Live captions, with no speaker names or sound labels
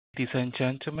Ladies and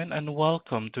gentlemen, and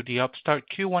welcome to the Upstart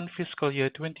Q1 Fiscal Year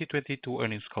 2022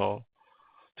 earnings call.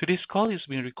 Today's call is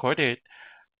being recorded.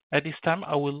 At this time,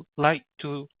 I would like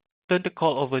to turn the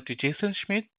call over to Jason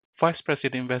Schmidt, Vice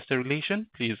President, Investor Relations.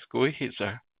 Please go ahead,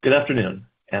 sir. Good afternoon,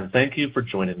 and thank you for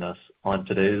joining us on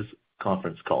today's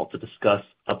conference call to discuss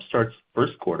Upstart's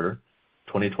first quarter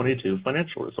 2022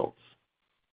 financial results.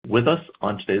 With us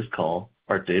on today's call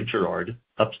are Dave Girouard,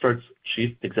 Upstart's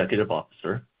Chief Executive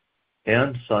Officer,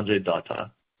 and Sanjay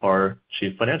Datta, our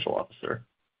Chief Financial Officer.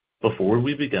 Before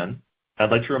we begin,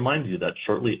 I'd like to remind you that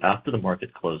shortly after the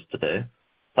market closed today,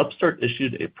 Upstart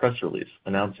issued a press release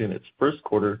announcing its first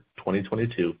quarter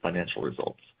 2022 financial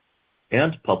results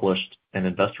and published an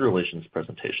investor relations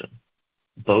presentation.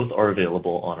 Both are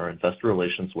available on our investor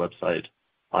relations website,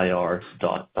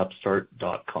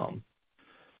 ir.upstart.com.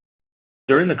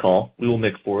 During the call, we will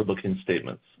make forward-looking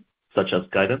statements, such as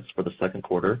guidance for the second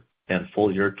quarter and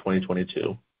full year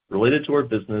 2022 related to our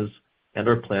business and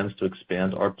our plans to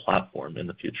expand our platform in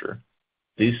the future.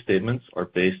 These statements are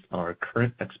based on our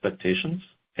current expectations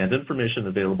and information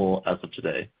available as of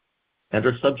today and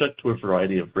are subject to a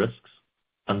variety of risks,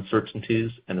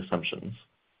 uncertainties, and assumptions.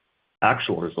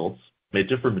 Actual results may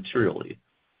differ materially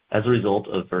as a result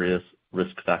of various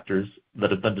risk factors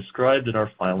that have been described in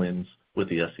our filings with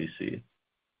the SEC.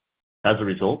 As a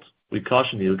result, we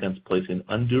caution you against placing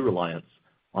undue reliance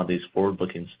on these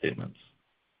forward-looking statements.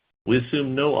 We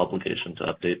assume no obligation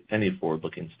to update any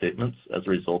forward-looking statements as a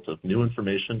result of new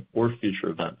information or future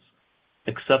events,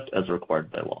 except as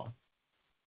required by law.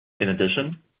 In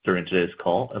addition, during today's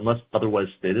call, unless otherwise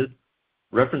stated,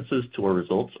 references to our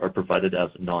results are provided as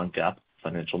non-GAAP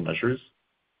financial measures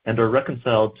and are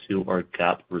reconciled to our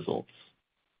GAAP results,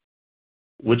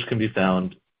 which can be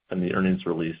found in the earnings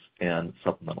release and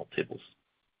supplemental tables.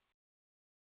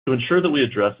 To ensure that we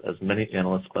address as many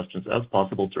analyst questions as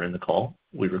possible during the call,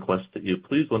 we request that you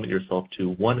please limit yourself to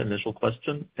one initial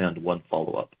question and one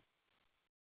follow-up.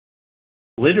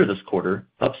 Later this quarter,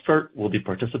 Upstart will be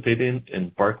participating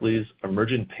in Barclays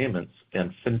Emerging Payments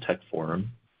and FinTech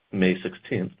Forum, May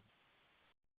 16th,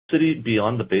 Citi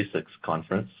Beyond the Basics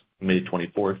Conference, May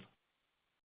 24th,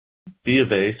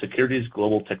 BofA Securities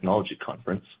Global Technology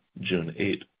Conference, June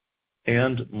 8th,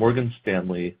 and Morgan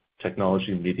Stanley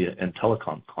Technology, Media, and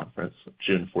Telecom Conference,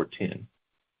 June 14.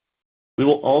 We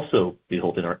will also be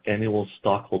holding our annual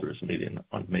stockholders meeting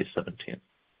on May 17th.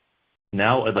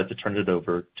 Now I'd like to turn it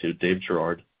over to Dave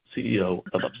Girouard, CEO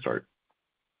of Upstart.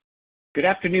 Good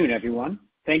afternoon, everyone.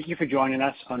 Thank you for joining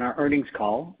us on our earnings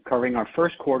call covering our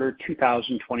first quarter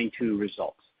 2022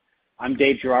 results. I'm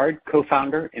Dave Girouard,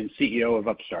 co-founder and CEO of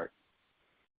Upstart.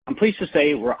 I'm pleased to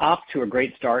say we're off to a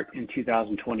great start in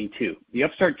 2022. The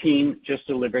Upstart team just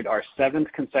delivered our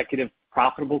 7th consecutive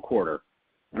profitable quarter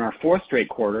and our 4th straight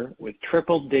quarter with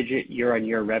triple-digit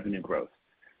year-on-year revenue growth.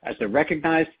 As the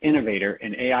recognized innovator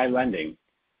in AI lending,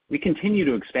 we continue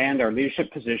to expand our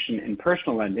leadership position in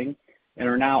personal lending and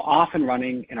are now off and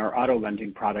running in our auto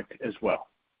lending product as well.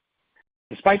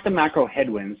 Despite the macro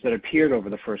headwinds that appeared over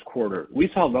the first quarter, we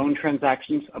saw loan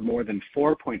transactions of more than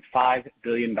 $4.5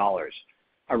 billion,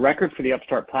 a record for the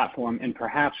Upstart platform and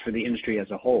perhaps for the industry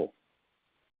as a whole.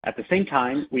 At the same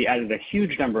time, we added a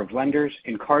huge number of lenders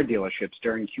and car dealerships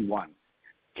during Q1.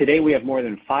 Today, we have more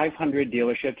than 500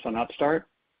 dealerships on Upstart,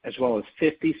 as well as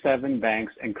 57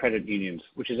 banks and credit unions,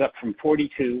 which is up from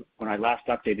 42 when I last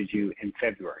updated you in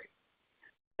February.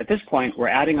 At this point, we're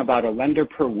adding about a lender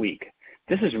per week.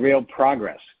 This is real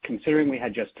progress, considering we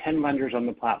had just 10 lenders on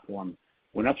the platform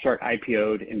when Upstart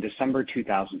IPO'd in December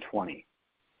 2020.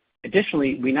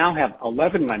 Additionally, we now have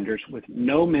 11 lenders with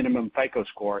no minimum FICO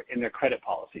score in their credit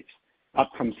policies,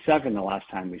 up from 7 the last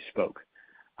time we spoke.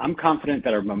 I'm confident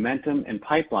that our momentum and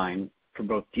pipeline for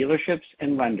both dealerships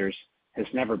and lenders has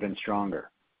never been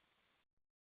stronger.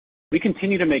 We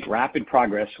continue to make rapid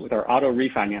progress with our auto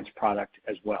refinance product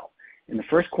as well. In the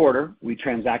first quarter, we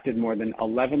transacted more than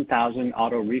 11,000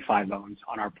 auto refi loans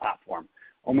on our platform,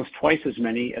 almost twice as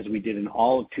many as we did in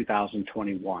all of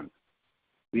 2021.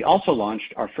 We also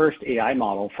launched our first AI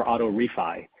model for auto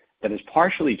refi that is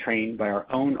partially trained by our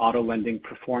own auto lending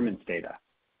performance data.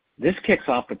 This kicks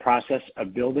off the process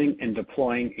of building and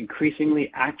deploying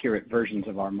increasingly accurate versions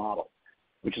of our model,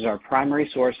 which is our primary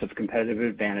source of competitive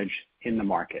advantage in the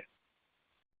market.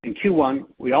 In Q1,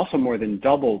 we also more than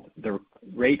doubled the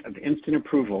rate of instant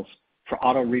approvals for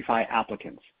auto refi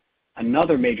applicants,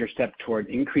 another major step toward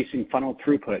increasing funnel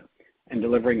throughput and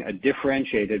delivering a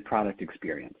differentiated product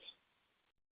experience.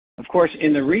 Of course,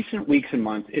 in the recent weeks and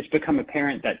months, it's become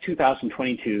apparent that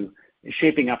 2022 is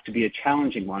shaping up to be a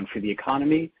challenging one for the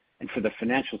economy and for the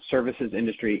financial services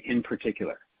industry in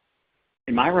particular.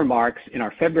 In my remarks in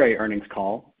our February earnings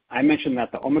call, I mentioned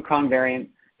that the Omicron variant,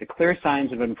 the clear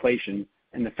signs of inflation,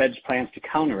 and the Fed's plans to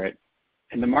counter it,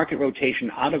 and the market rotation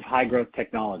out of high-growth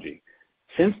technology.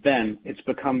 Since then, it's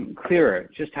become clearer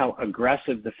just how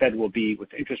aggressive the Fed will be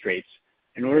with interest rates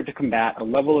in order to combat a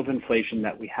level of inflation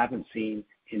that we haven't seen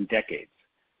in decades.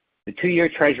 The 2-year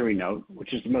Treasury note,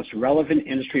 which is the most relevant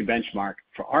industry benchmark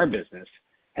for our business,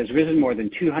 has risen more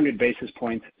than 200 basis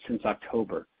points since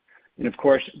October. And of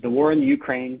course, the war in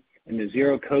Ukraine and the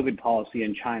zero COVID policy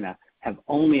in China have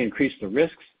only increased the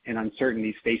risks and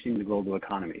uncertainties facing the global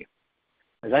economy.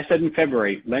 As I said in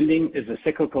February, lending is a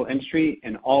cyclical industry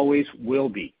and always will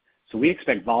be. So we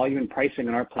expect volume and pricing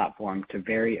on our platform to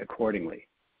vary accordingly.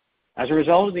 As a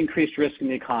result of the increased risk in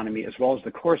the economy, as well as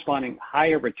the corresponding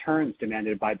higher returns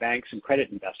demanded by banks and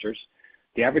credit investors,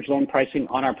 the average loan pricing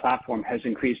on our platform has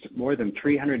increased more than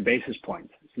 300 basis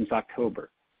points since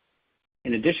October.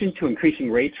 In addition to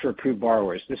increasing rates for approved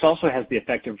borrowers, this also has the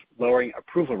effect of lowering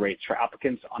approval rates for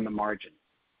applicants on the margin.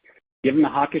 Given the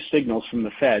hawkish signals from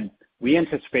the Fed, we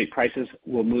anticipate prices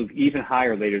will move even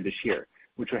higher later this year,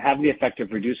 which would have the effect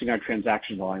of reducing our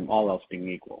transaction volume, all else being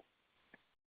equal.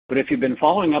 But if you've been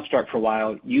following Upstart for a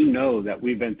while, you know that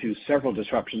we've been through several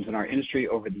disruptions in our industry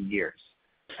over the years.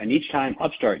 And each time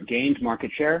Upstart gained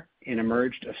market share and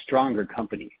emerged a stronger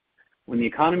company. When the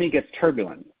economy gets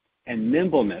turbulent and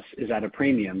nimbleness is at a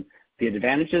premium, the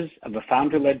advantages of a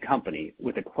founder-led company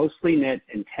with a closely knit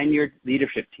and tenured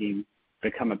leadership team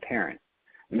become apparent.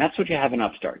 And that's what you have in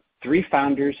Upstart. 3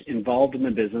 founders involved in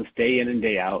the business day in and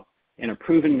day out, and a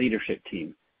proven leadership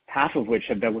team, half of which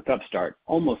have been with Upstart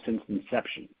almost since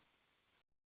inception.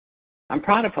 I'm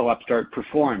proud of how Upstart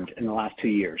performed in the last 2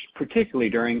 years, particularly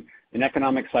during an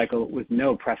economic cycle with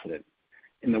no precedent.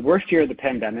 In the worst year of the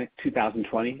pandemic,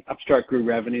 2020, Upstart grew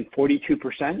revenue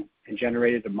 42% and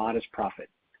generated a modest profit.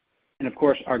 And of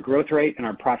course, our growth rate and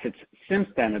our profits since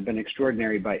then have been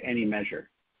extraordinary by any measure.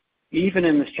 Even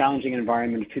in this challenging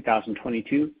environment of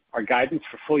 2022, our guidance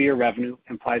for full year revenue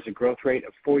implies a growth rate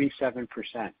of 47%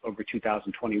 over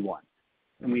 2021,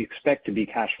 and we expect to be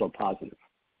cash flow positive.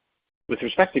 With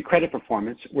respect to credit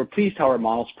performance, we're pleased how our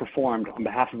models performed on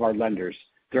behalf of our lenders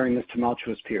during this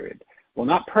tumultuous period. While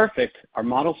not perfect, our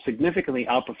models significantly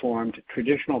outperformed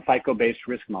traditional FICO-based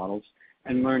risk models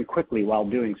and learned quickly while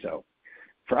doing so.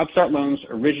 For Upstart loans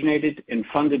originated and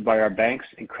funded by our banks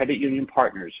and credit union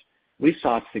partners, we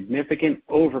saw significant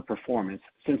overperformance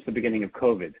since the beginning of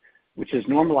COVID, which has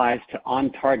normalized to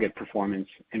on-target performance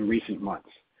in recent months.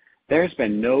 There has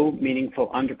been no meaningful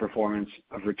underperformance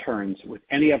of returns with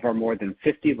any of our more than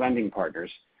 50 lending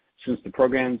partners since the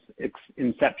program's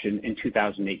inception in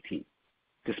 2018,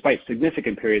 despite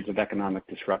significant periods of economic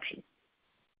disruption.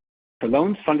 For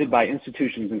loans funded by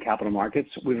institutions and capital markets,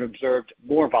 we've observed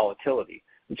more volatility,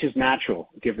 which is natural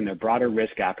given their broader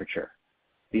risk aperture.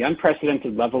 The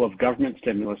unprecedented level of government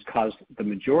stimulus caused the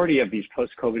majority of these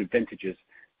post-COVID vintages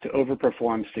to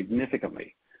overperform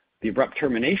significantly. The abrupt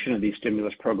termination of these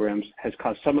stimulus programs has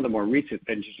caused some of the more recent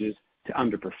vintages to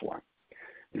underperform.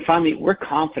 And finally, we're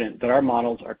confident that our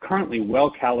models are currently well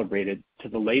calibrated to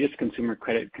the latest consumer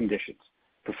credit conditions,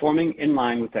 performing in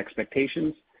line with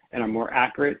expectations and are more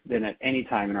accurate than at any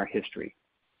time in our history.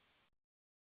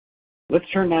 Let's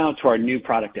turn now to our new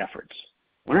product efforts.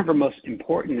 One of our most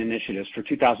important initiatives for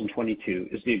 2022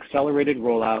 is the accelerated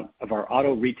rollout of our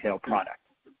auto retail product.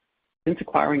 Since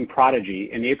acquiring Prodigy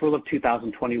in April of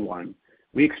 2021,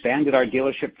 we expanded our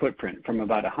dealership footprint from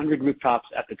about 100 rooftops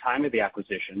at the time of the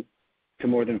acquisition to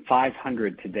more than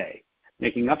 500 today,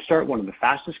 making Upstart one of the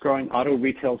fastest growing auto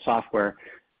retail software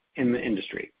in the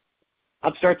industry.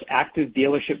 Upstart's active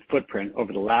dealership footprint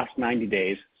over the last 90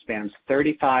 days spans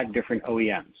 35 different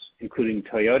OEMs, including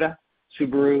Toyota,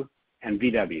 Subaru, and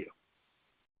VW.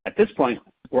 At this point,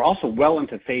 we're also well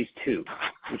into phase 2,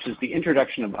 which is the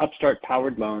introduction of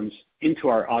Upstart-powered loans into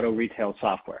our auto retail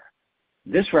software.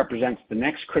 This represents the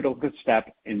next critical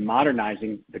step in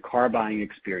modernizing the car buying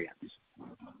experience.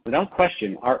 Without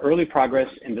question, our early progress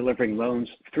in delivering loans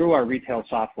through our retail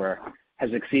software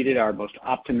has exceeded our most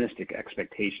optimistic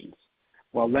expectations.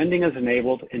 While lending is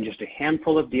enabled in just a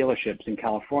handful of dealerships in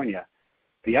California,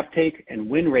 the uptake and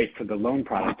win rate for the loan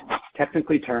product,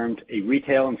 technically termed a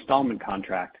retail installment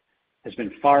contract, has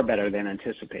been far better than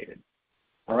anticipated.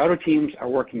 Our auto teams are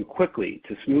working quickly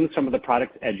to smooth some of the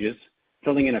product edges,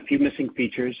 filling in a few missing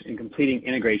features and completing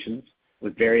integrations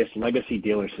with various legacy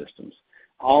dealer systems,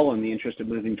 all in the interest of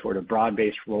moving toward a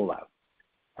broad-based rollout.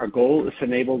 Our goal is to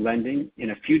enable lending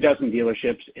in a few dozen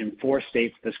dealerships in 4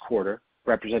 states this quarter,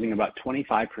 representing about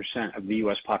 25% of the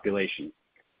U.S. population,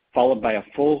 followed by a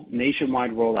full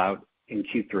nationwide rollout in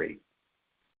Q3.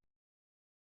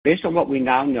 Based on what we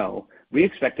now know, We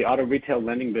expect the auto retail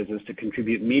lending business to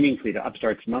contribute meaningfully to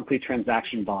Upstart's monthly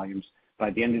transaction volumes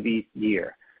by the end of the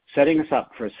year, setting us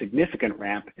up for a significant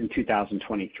ramp in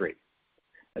 2023.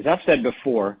 As I've said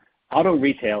before, auto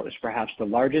retail is perhaps the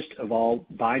largest of all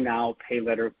buy now, pay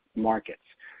later markets.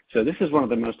 So this is one of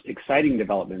the most exciting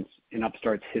developments in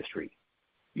Upstart's history.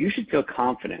 You should feel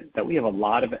confident that we have a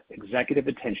lot of executive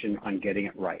attention on getting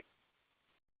it right.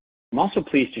 I'm also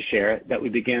pleased to share that we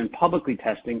began publicly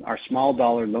testing our small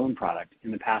dollar loan product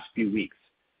in the past few weeks.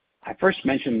 I first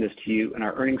mentioned this to you in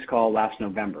our earnings call last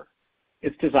November.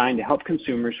 It's designed to help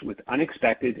consumers with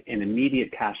unexpected and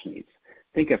immediate cash needs.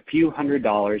 Think a few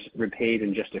 $100s repaid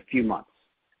in just a few months.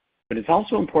 But it's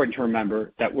also important to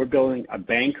remember that we're building a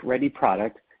bank-ready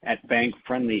product at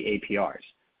bank-friendly APRs,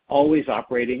 always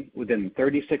operating within the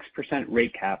 36%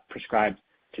 rate cap prescribed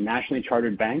to nationally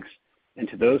chartered banks and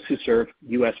to those who serve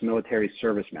U.S. military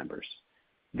service members.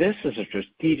 This is a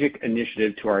strategic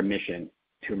initiative to our mission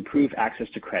to improve access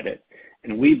to credit,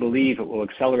 and we believe it will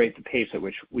accelerate the pace at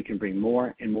which we can bring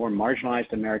more and more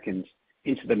marginalized Americans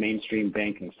into the mainstream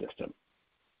banking system.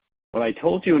 Well, I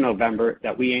told you in November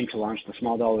that we aim to launch the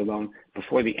small dollar loan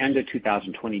before the end of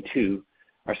 2022.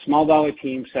 Our small dollar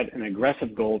team set an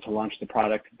aggressive goal to launch the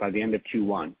product by the end of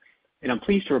Q1, and I'm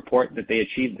pleased to report that they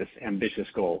achieved this ambitious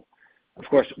goal. Of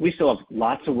course, we still have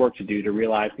lots of work to do to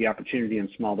realize the opportunity in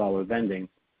small dollar lending,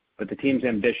 but the team's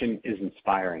ambition is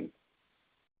inspiring.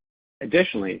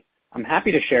 Additionally, I'm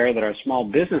happy to share that our small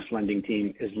business lending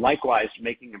team is likewise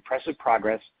making impressive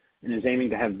progress and is aiming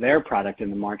to have their product in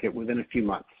the market within a few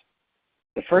months.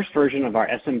 The first version of our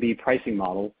SMB pricing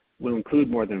model will include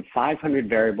more than 500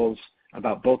 variables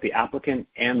about both the applicant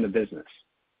and the business.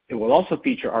 It will also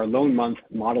feature our loan month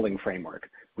modeling framework,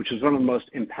 which is one of the most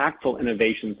impactful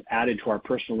innovations added to our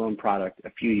personal loan product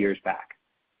a few years back.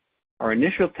 Our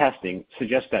initial testing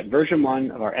suggests that version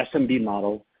 1 of our SMB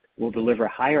model will deliver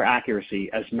higher accuracy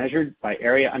as measured by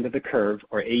area under the curve,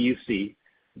 or AUC,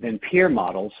 than peer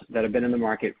models that have been in the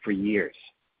market for years.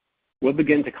 We'll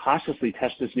begin to cautiously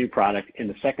test this new product in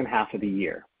the second half of the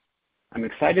year. I'm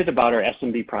excited about our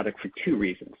SMB product for two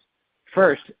reasons.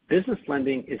 First, business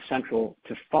lending is central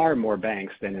to far more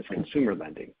banks than is consumer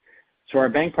lending, so our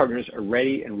bank partners are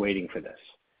ready and waiting for this.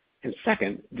 And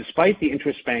second, despite the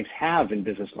interest banks have in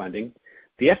business lending,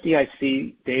 the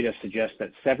FDIC data suggests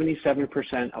that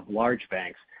 77% of large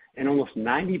banks and almost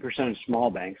 90% of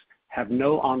small banks have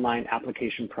no online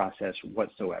application process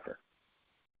whatsoever.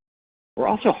 We're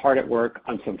also hard at work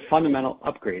on some fundamental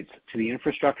upgrades to the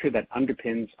infrastructure that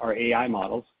underpins our AI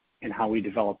models and how we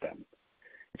develop them.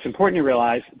 It's important to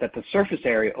realize that the surface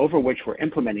area over which we're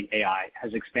implementing AI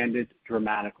has expanded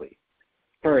dramatically.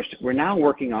 First, we're now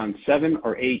working on 7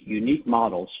 or 8 unique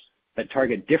models that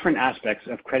target different aspects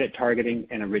of credit targeting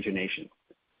and origination.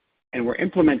 And we're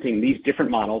implementing these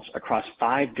different models across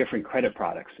 5 different credit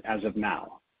products as of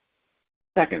now.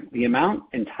 Second, the amount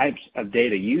and types of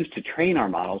data used to train our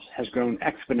models has grown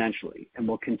exponentially and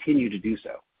will continue to do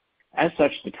so. As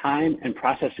such, the time and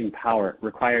processing power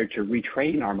required to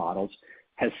retrain our models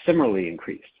has similarly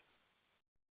increased.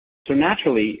 So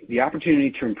naturally, the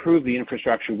opportunity to improve the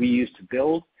infrastructure we use to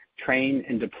build, train,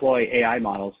 and deploy AI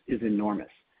models is enormous.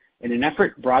 In an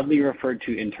effort broadly referred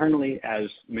to internally as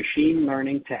machine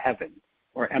learning to heaven,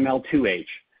 or ML2H,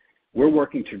 we're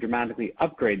working to dramatically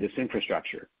upgrade this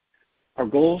infrastructure. Our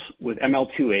goals with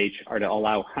ML2H are to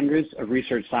allow hundreds of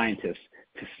research scientists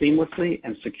to seamlessly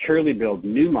and securely build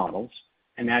new models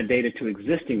and add data to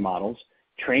existing models,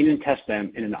 train and test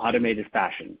them in an automated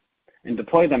fashion, and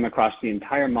deploy them across the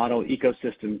entire model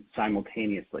ecosystem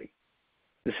simultaneously.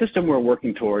 The system we're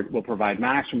working toward will provide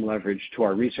maximum leverage to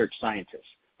our research scientists,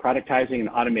 productizing and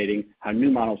automating how new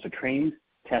models are trained,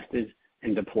 tested,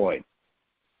 and deployed.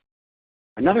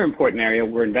 Another important area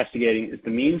we're investigating is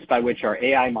the means by which our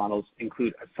AI models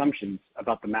include assumptions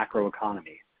about the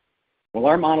macroeconomy. While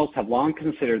our models have long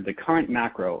considered the current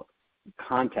macro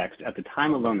context at the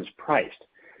time a loan is priced,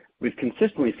 we've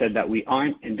consistently said that we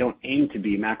aren't and don't aim to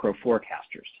be macro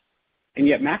forecasters. And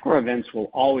yet macro events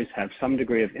will always have some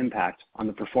degree of impact on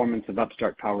the performance of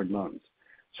Upstart-powered loans.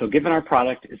 So given our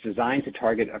product is designed to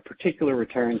target a particular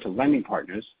return to lending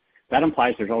partners, that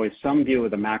implies there's always some view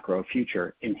of the macro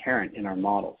future inherent in our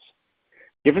models.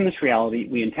 Given this reality,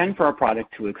 we intend for our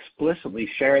product to explicitly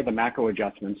share the macro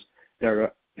adjustments that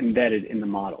are embedded in the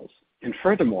models, and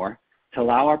furthermore, to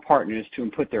allow our partners to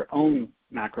input their own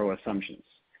macro assumptions.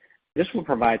 This will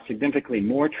provide significantly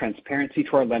more transparency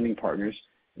to our lending partners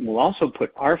and will also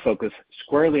put our focus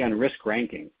squarely on risk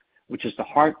ranking, which is the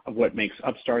heart of what makes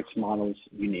Upstart's models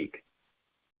unique.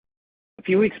 A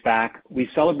few weeks back, we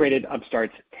celebrated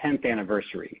Upstart's 10th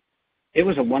anniversary. It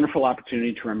was a wonderful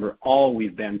opportunity to remember all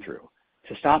we've been through,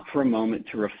 to stop for a moment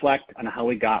to reflect on how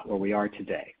we got where we are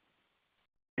today,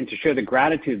 and to share the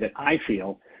gratitude that I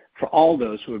feel for all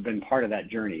those who have been part of that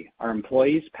journey, our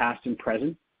employees, past and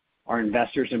present, our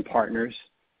investors and partners,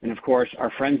 and of course,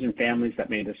 our friends and families that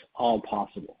made this all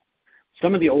possible.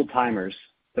 Some of the old-timers,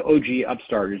 the OG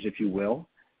Upstarters, if you will,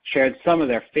 shared some of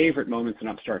their favorite moments in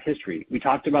Upstart history. We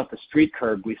talked about the street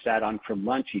curb we sat on for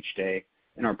lunch each day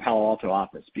in our Palo Alto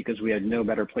office because we had no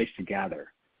better place to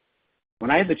gather. When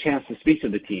I had the chance to speak to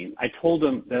the team, I told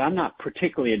them that I'm not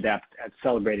particularly adept at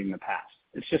celebrating the past.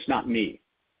 It's just not me.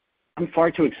 I'm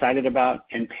far too excited about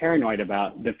and paranoid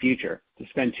about the future to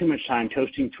spend too much time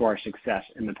toasting to our success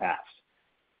in the past.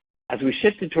 As we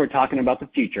shifted toward talking about the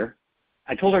future,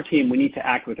 I told our team we need to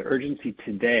act with urgency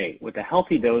today with a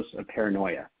healthy dose of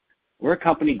paranoia. We're a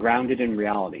company grounded in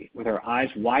reality, with our eyes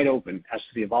wide open as to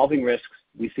the evolving risks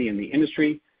we see in the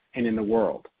industry and in the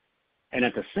world. And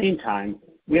at the same time,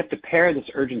 we have to pair this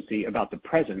urgency about the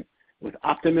present with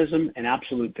optimism and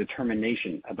absolute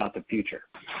determination about the future.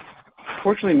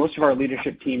 Fortunately, most of our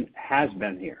leadership team has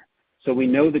been here, so we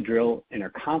know the drill and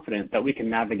are confident that we can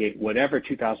navigate whatever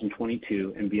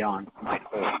 2022 and beyond might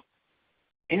hold.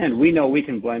 And we know we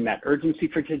can blend that urgency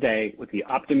for today with the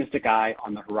optimistic eye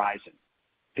on the horizon.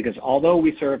 Because although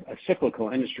we serve a cyclical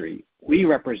industry, we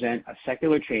represent a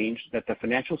secular change that the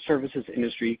financial services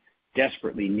industry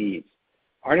desperately needs.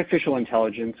 Artificial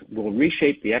intelligence will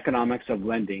reshape the economics of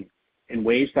lending in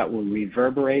ways that will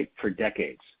reverberate for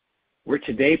decades. We're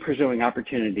today pursuing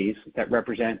opportunities that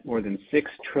represent more than $6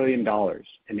 trillion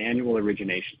in annual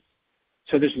originations.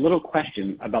 So there's little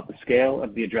question about the scale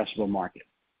of the addressable market.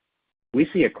 We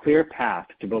see a clear path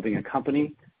to building a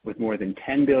company with more than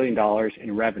 $10 billion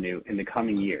in revenue in the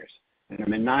coming years, and are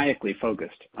maniacally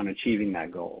focused on achieving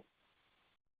that goal.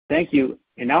 Thank you,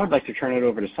 and now I'd like to turn it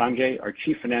over to Sanjay, our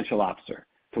Chief Financial Officer,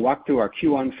 to walk through our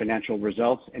Q1 financial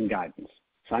results and guidance.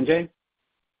 Sanjay?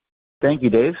 Thank you,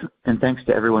 Dave, and thanks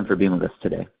to everyone for being with us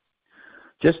today.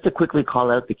 Just to quickly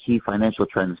call out the key financial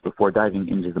trends before diving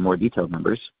into the more detailed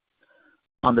numbers.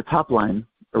 On the top line,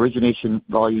 origination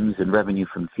volumes and revenue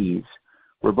from fees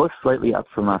were both slightly up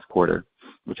from last quarter,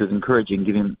 which was encouraging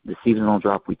given the seasonal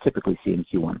drop we typically see in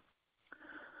Q1.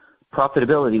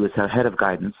 Profitability was ahead of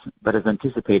guidance, but as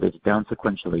anticipated, down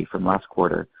sequentially from last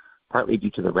quarter, partly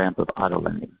due to the ramp of auto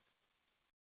lending.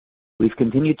 We've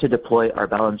continued to deploy our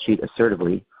balance sheet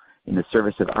assertively in the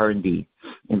service of R&D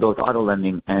in both auto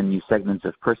lending and new segments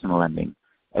of personal lending,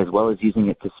 as well as using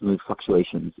it to smooth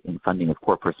fluctuations in funding of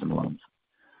core personal loans.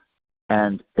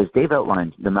 And as Dave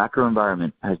outlined, the macro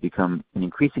environment has become an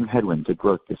increasing headwind to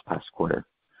growth this past quarter,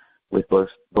 with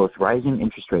both rising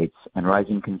interest rates and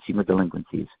rising consumer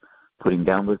delinquencies putting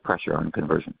downward pressure on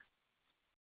conversion.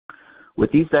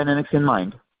 With these dynamics in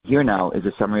mind, here now is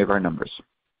a summary of our numbers.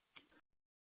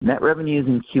 Net revenues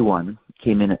in Q1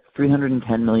 came in at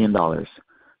 $310 million,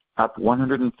 up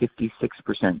 156%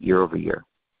 year over year.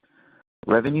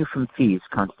 Revenue from fees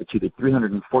constituted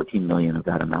 $314 million of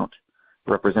that amount,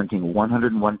 representing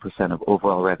 101% of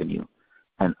overall revenue,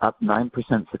 and up 9%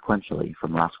 sequentially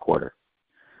from last quarter.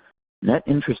 Net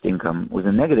interest income was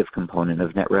a negative component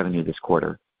of net revenue this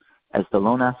quarter, as the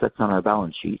loan assets on our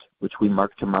balance sheet, which we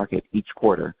mark to market each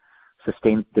quarter,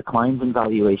 sustained declines in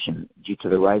valuation due to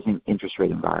the rising interest rate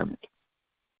environment.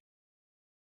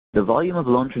 The volume of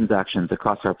loan transactions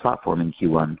across our platform in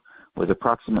Q1 was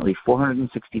approximately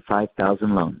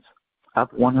 465,000 loans,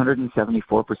 up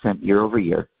 174% year over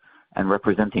year, and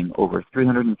representing over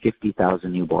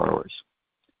 350,000 new borrowers.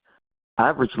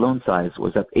 Average loan size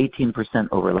was up 18%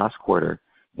 over last quarter,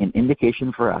 an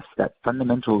indication for us that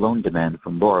fundamental loan demand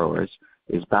from borrowers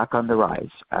is back on the rise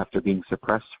after being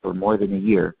suppressed for more than a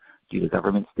year due to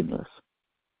government stimulus.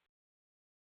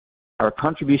 Our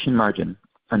contribution margin,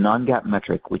 a non-GAAP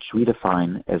metric which we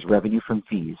define as revenue from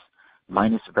fees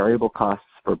minus variable costs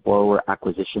for borrower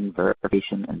acquisition,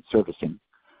 verification, and servicing,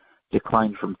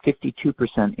 declined from 52%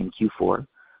 in Q4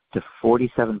 to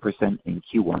 47% in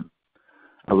Q1,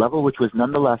 a level which was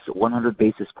nonetheless 100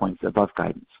 basis points above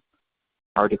guidance.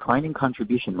 Our declining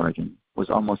contribution margin was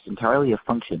almost entirely a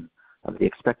function of the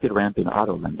expected ramp in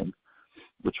auto lending,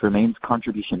 which remains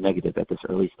contribution negative at this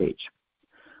early stage.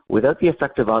 Without the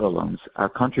effect of auto loans, our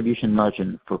contribution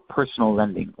margin for personal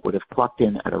lending would have clocked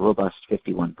in at a robust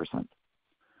 51%.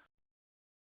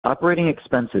 Operating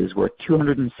expenses were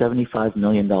 $275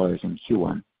 million in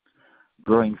Q1,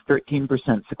 growing 13%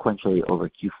 sequentially over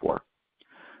Q4.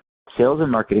 Sales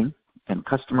and marketing and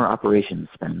customer operations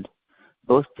spend,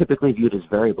 both typically viewed as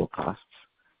variable costs,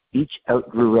 each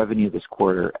outgrew revenue this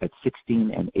quarter at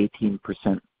 16% and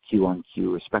 18%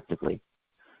 Q-on-Q respectively,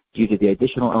 due to the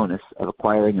additional onus of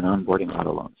acquiring and onboarding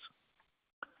auto loans.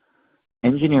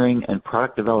 Engineering and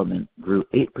product development grew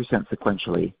 8%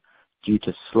 sequentially due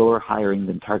to slower hiring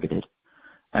than targeted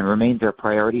and remains our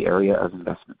priority area of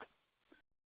investment.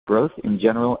 Growth in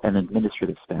general and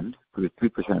administrative spend grew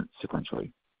 3%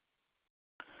 sequentially.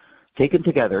 Taken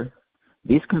together,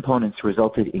 these components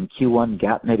resulted in Q1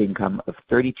 GAAP net income of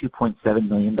 $32.7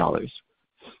 million,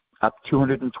 up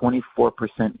 224%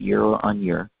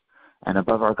 year-on-year and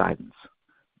above our guidance,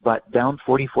 but down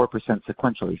 44%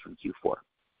 sequentially from Q4.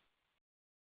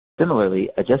 Similarly,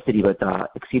 adjusted EBITDA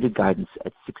exceeded guidance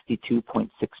at $62.6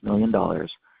 million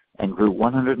and grew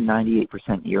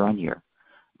 198% year-on-year,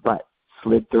 but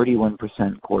slid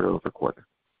 31% quarter-over-quarter.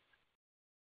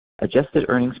 Adjusted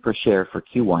earnings per share for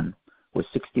Q1 was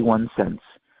 61 cents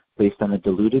based on a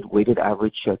diluted weighted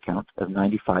average share count of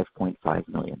 95.5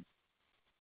 million.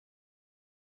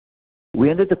 We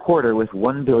ended the quarter with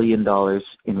 $1 billion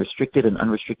in restricted and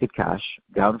unrestricted cash,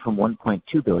 down from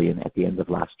 $1.2 billion at the end of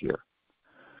last year,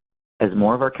 as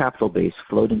more of our capital base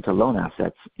flowed into loan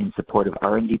assets in support of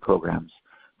R&D programs,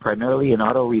 primarily in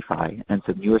auto refi and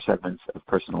some newer segments of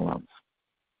personal loans.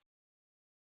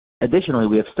 Additionally,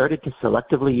 we have started to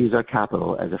selectively use our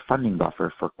capital as a funding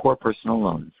buffer for core personal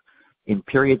loans in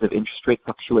periods of interest rate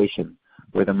fluctuation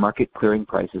where the market clearing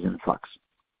price is in flux.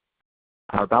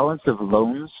 Our balance of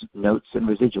loans, notes, and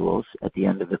residuals at the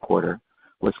end of the quarter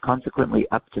was consequently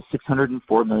up to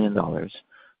 $604 million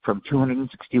from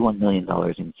 $261 million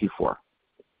in Q4.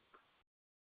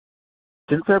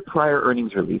 Since our prior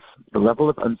earnings release, the level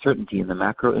of uncertainty in the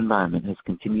macro environment has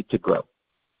continued to grow.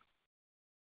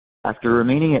 After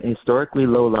remaining at historically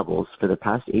low levels for the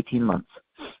past 18 months,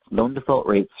 loan default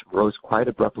rates rose quite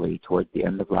abruptly towards the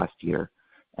end of last year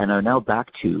and are now back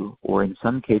to, or in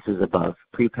some cases above,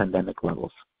 pre-pandemic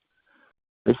levels.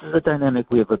 This is a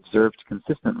dynamic we have observed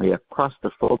consistently across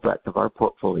the full breadth of our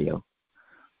portfolio,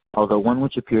 although one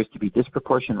which appears to be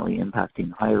disproportionately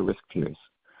impacting higher risk tiers,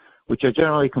 which are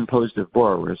generally composed of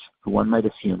borrowers who one might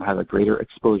assume have a greater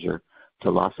exposure to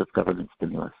loss of government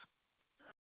stimulus.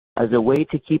 As a way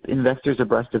to keep investors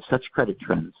abreast of such credit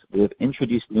trends, we have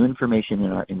introduced new information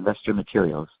in our investor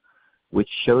materials, which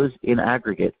shows in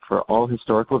aggregate for all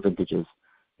historical vintages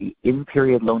the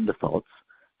in-period loan defaults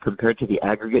compared to the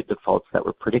aggregate defaults that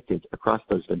were predicted across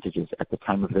those vintages at the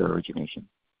time of their origination.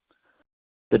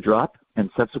 The drop and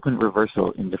subsequent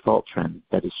reversal in default trend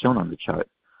that is shown on the chart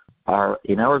are,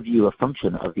 in our view, a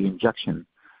function of the injection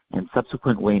and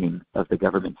subsequent waning of the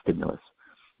government stimulus.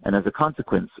 And as a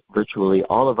consequence, virtually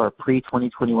all of our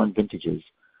pre-2021 vintages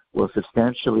will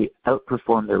substantially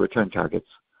outperform their return targets,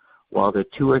 while the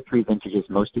 2 or 3 vintages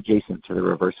most adjacent to the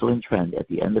reversal in trend at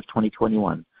the end of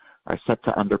 2021 are set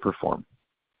to underperform.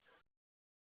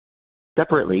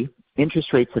 Separately,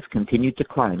 interest rates have continued to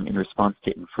climb in response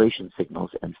to inflation signals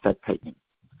and Fed tightening.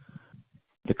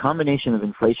 The combination of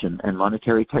inflation and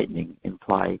monetary tightening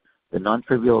imply the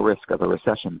non-trivial risk of a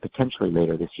recession potentially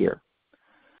later this year.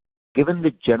 Given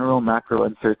the general macro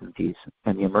uncertainties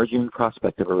and the emerging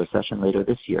prospect of a recession later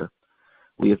this year,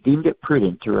 we have deemed it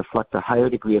prudent to reflect a higher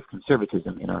degree of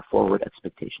conservatism in our forward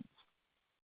expectations.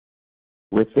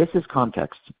 With this as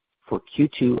context, for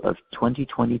Q2 of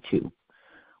 2022,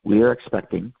 we are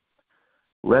expecting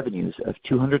revenues of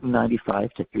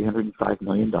 $295 to $305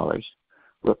 million,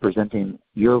 representing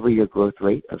year-over-year growth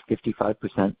rate of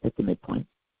 55% at the midpoint,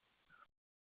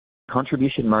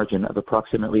 contribution margin of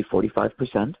approximately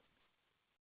 45%,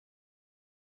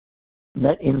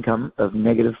 net income of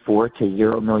 -$4 to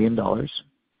 $0 million,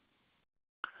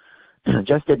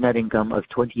 adjusted net income of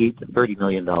 $28 to $30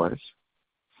 million,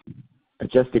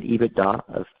 adjusted EBITDA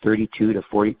of $32 to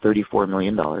 $34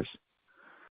 million,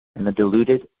 and a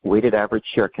diluted weighted average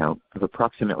share count of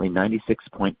approximately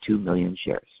 96.2 million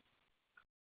shares.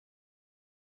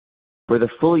 For the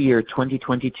full year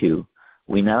 2022,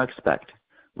 we now expect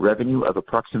revenue of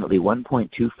approximately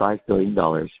 $1.25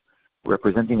 billion,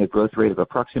 representing a growth rate of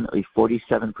approximately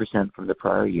 47% from the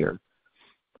prior year,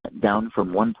 down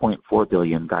from $1.4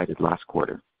 billion guided last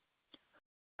quarter.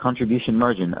 Contribution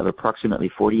margin of approximately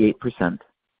 48%,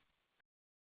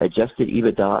 adjusted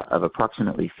EBITDA of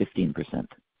approximately 15%.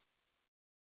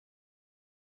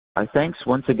 Our thanks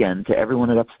once again to everyone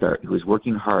at Upstart who is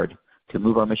working hard to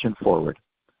move our mission forward.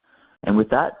 And with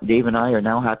that, Dave and I are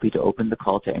now happy to open the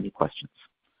call to any questions.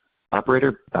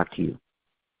 Operator, back to you.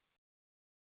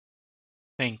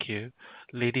 Thank you.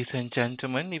 Ladies and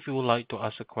gentlemen, if you would like to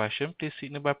ask a question, please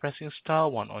signal by pressing star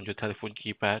 1 on your telephone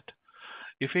keypad.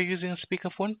 If you're using a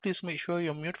speakerphone, please make sure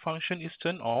your mute function is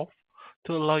turned off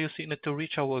to allow your signal to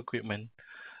reach our equipment.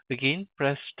 Again,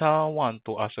 press star 1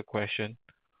 to ask a question.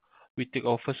 We take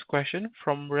our first question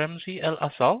from Ramsey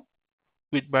El-Assal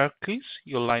with Barclays.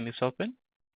 Your line is open.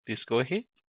 Please go ahead.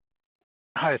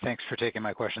 Hi, thanks for taking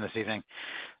my question this evening.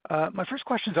 My first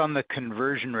question is on the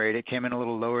conversion rate. It came in a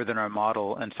little lower than our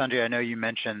model. And Sanjay, I know you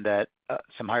mentioned that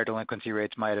some higher delinquency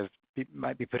rates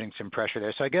might be putting some pressure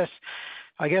there. So I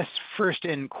guess first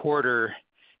in quarter,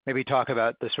 maybe talk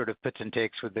about the sort of puts and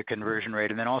takes with the conversion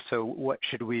rate, and then also what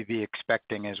should we be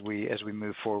expecting as we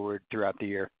move forward throughout the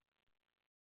year?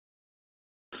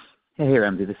 Hey,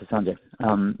 Ramsey, this is Sanjay.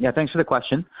 Yeah, thanks for the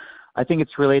question. I think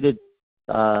it's related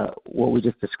what we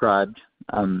just described,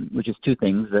 which is two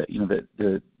things: that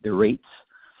the rates,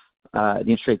 the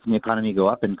interest rates in the economy go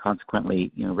up, and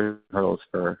consequently, risk hurdles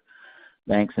for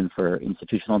banks and for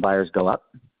institutional buyers go up.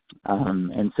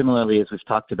 And similarly, as we've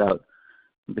talked about,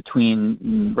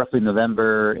 between roughly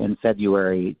November and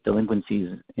February,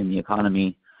 delinquencies in the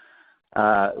economy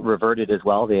reverted as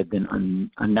well. They had been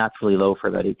unnaturally low for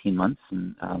about 18 months,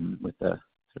 and with the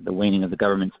waning of the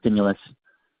government stimulus,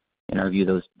 in our view,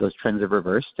 those trends have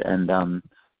reversed, and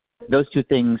those two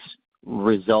things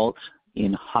result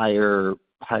in higher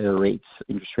rates,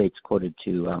 interest rates quoted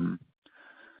to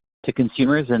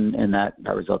consumers, and that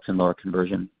results in lower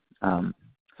conversion.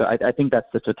 So I think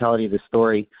that's the totality of the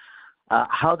story.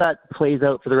 How that plays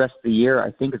out for the rest of the year,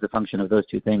 I think, is a function of those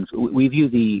two things. We view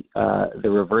the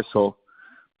reversal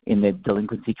in the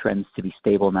delinquency trends to be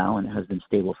stable now, and it has been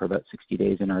stable for about 60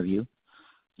 days in our view.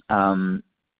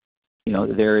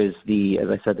 There is as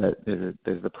I said,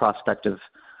 there's the prospect of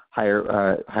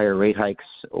higher rate hikes,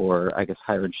 or I guess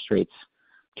higher interest rates.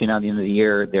 Between now and the end of the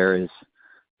year, there is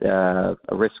a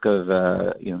risk of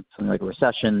something like a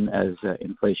recession as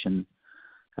inflation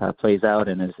plays out,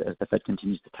 and as the Fed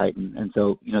continues to tighten. And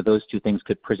so those two things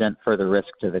could present further risk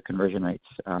to the conversion rates.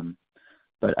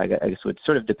 But I guess it would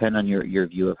sort of depend on your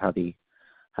view of how the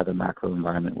macro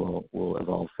environment will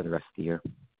evolve for the rest of the year.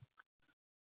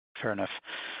 Fair enough.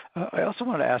 I also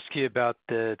want to ask you about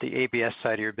the ABS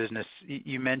side of your business.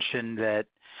 You mentioned that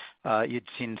you'd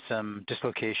seen some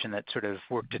dislocation that sort of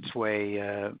worked its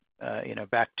way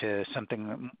back to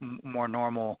something more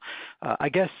normal. I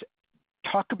guess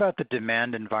talk about the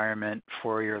demand environment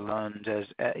for your loans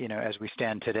as we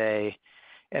stand today,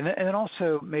 and then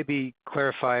also maybe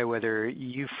clarify whether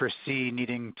you foresee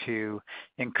needing to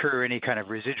incur any kind of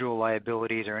residual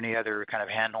liabilities or any other kind of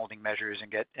hand-holding measures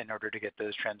in order to get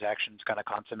those transactions kind of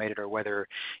consummated, or whether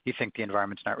you think the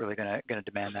environment's not really going to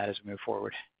demand that as we move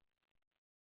forward.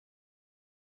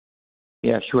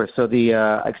 Yeah, sure. So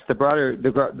the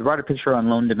broader picture on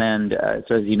loan demand.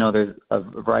 So as you know, there's a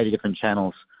variety of different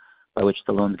channels by which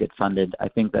the loans get funded. I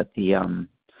think that the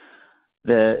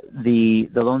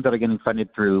loans that are getting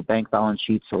funded through bank balance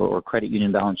sheets or credit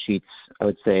union balance sheets, I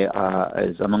would say,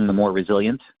 is among the more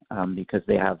resilient, because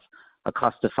they have a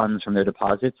cost of funds from their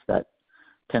deposits that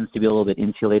tends to be a little bit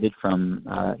insulated from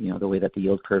the way that the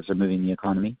yield curves are moving the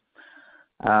economy.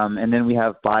 And then we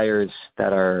have buyers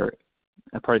that are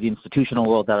a part of the institutional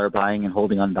world that are buying and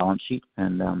holding on balance sheet,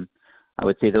 and I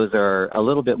would say those are a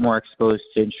little bit more exposed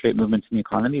to interest rate movements in the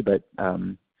economy, but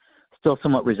still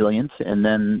somewhat resilient. And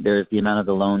then there's the amount of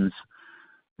the loans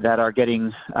that are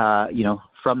getting,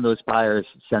 from those buyers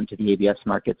sent to the ABS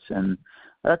markets, and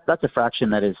that's a fraction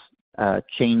that has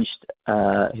changed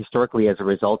historically as a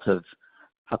result of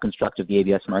how constructive the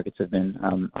ABS markets have been.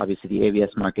 Obviously, the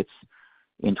ABS markets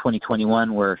in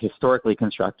 2021 were historically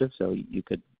constructive, so you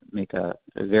could make a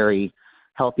very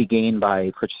healthy gain by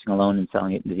purchasing a loan and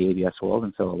selling it into the ABS world,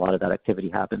 and so a lot of that activity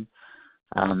happened.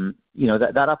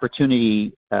 That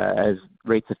opportunity, as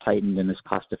rates have tightened and this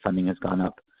cost of funding has gone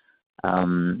up,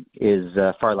 is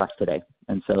far less today.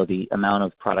 And so the amount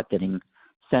of product getting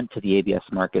sent to the ABS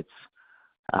markets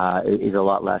is a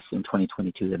lot less in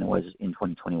 2022 than it was in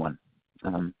 2021.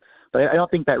 But I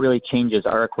don't think that really changes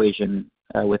our equation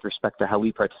with respect to how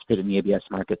we participate in the ABS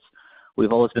markets.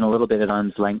 We've always been a little bit at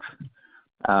arm's length,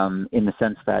 in the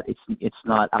sense that it's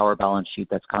not our balance sheet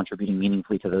that's contributing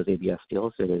meaningfully to those ABS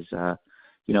deals. It is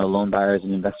loan buyers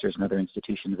and investors and other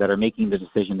institutions that are making the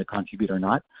decision to contribute or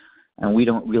not, and we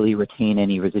don't really retain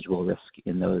any residual risk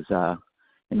in those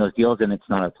deals, and it's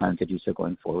not our plan to do so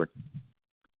going forward.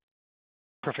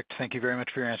 Perfect. Thank you very much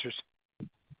for your answers.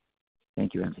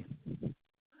 Thank you, Ramsey.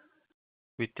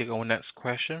 We take our next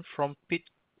question from Pete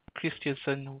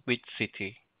Christiansen with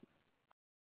Citi.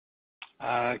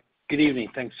 Good evening.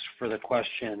 Thanks for the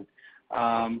question.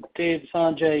 Dave,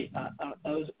 Sanjay,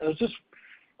 I was just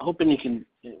hoping we can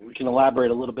elaborate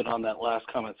a little bit on that last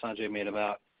comment Sanjay made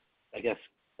about, I guess,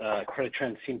 credit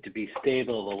trends seem to be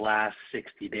stable the last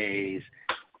 60 days.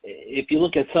 If you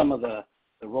look at some of the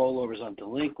rollovers on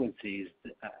delinquencies,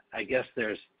 I guess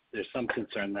there's some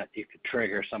concern that you could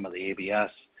trigger some of the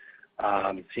ABS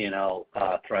CNL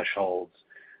thresholds.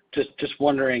 Just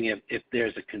wondering if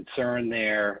there's a concern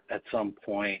there at some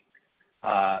point,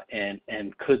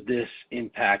 and could this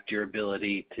impact your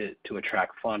ability to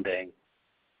attract funding?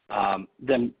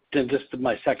 Then just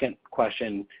my second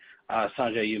question,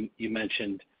 Sanjay, you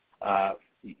mentioned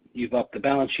you've upped the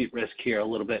balance sheet risk here a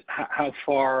little bit. How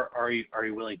far are you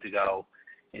willing to go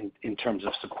in terms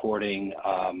of supporting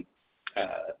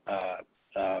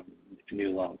new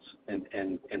loans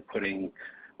and putting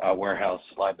warehouse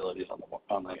liabilities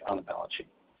on the balance sheet?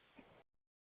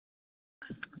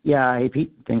 Yeah. Hey,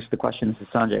 Pete. Thanks for the question. This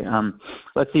is Sanjay.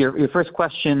 Let's see. Your first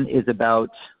question is about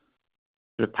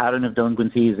the pattern of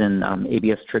delinquencies and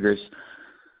ABS triggers.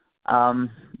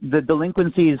 The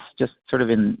delinquencies, just sort of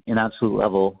in absolute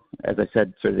level, as I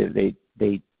said, sort of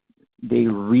they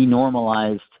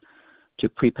renormalized to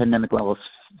pre-pandemic levels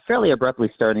fairly abruptly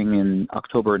starting in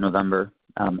October and November.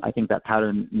 I think that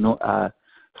pattern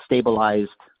stabilized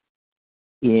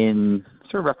in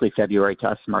sort of roughly February to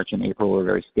us. March and April were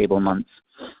very stable months.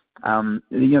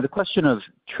 The question of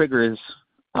triggers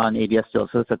on ABS deals,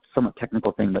 so it's a somewhat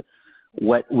technical thing, but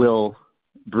what will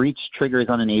breach triggers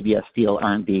on an ABS deal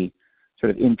aren't the sort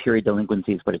of in-period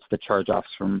delinquencies, but it's the charge-offs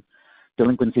from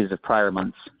delinquencies of prior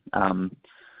months.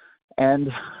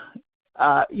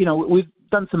 We've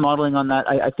done some modeling on that.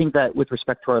 I think that with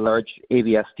respect to our large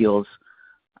ABS deals,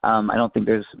 I don't think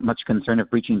there's much concern of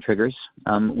breaching triggers.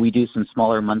 We do some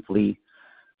smaller monthly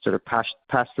sort of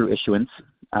pass-through issuance,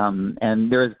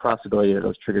 and there is a possibility that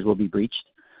those triggers will be breached.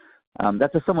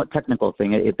 That's a somewhat technical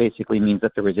thing. It basically means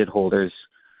that the resid holders,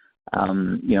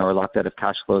 are locked out of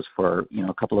cash flows for,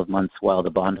 a couple of months while the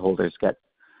bond holders get,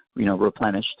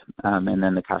 replenished, and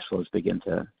then the cash flows begin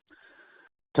to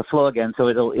flow again. So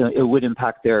it would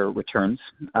impact their returns.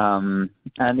 And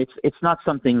it's not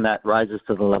something that rises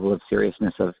to the level of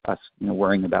seriousness of us,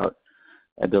 worrying about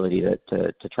ability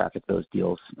to traffic those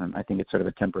deals. I think it's sort of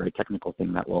a temporary technical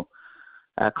thing that will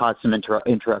cause some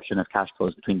interruption of cash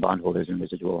flows between bondholders and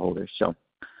residual holders. So,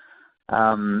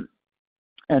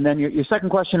 and then your second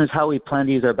question is how we plan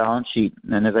to use our balance sheet.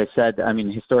 And as I said,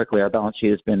 historically our balance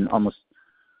sheet has been almost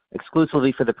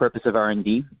exclusively for the purpose of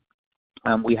R&D.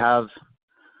 We have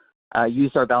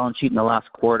used our balance sheet in the last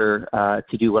quarter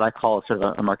to do what I call sort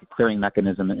of a market clearing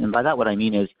mechanism. And by that, what I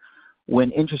mean is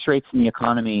when interest rates in the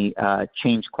economy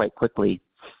change quite quickly,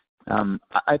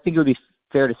 I think it would be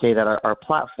fair to say that our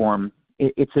platform,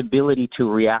 its ability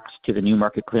to react to the new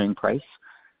market clearing price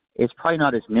is probably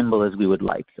not as nimble as we would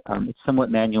like. It's somewhat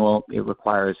manual. It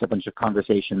requires a bunch of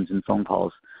conversations and phone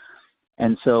calls.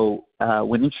 And so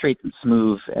when interest rates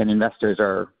move and investors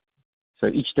are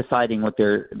each deciding what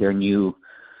their new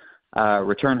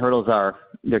return hurdles are,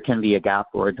 there can be a gap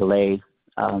or a delay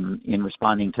in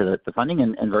responding to the funding,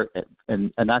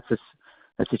 and that's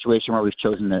a situation where we've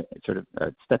chosen to sort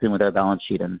of step in with our balance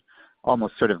sheet and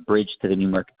almost sort of bridge to the new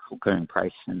market clearing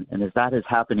price. And as that is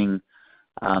happening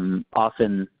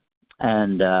often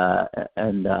and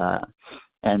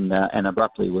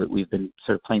abruptly, we've been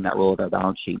sort of playing that role with our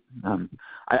balance sheet.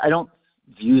 I don't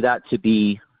view that to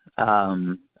be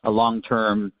a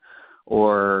long-term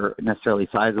or necessarily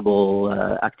sizable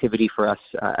activity for us.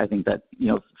 I think that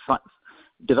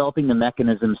developing the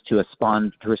mechanisms to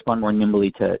respond more nimbly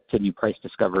to new price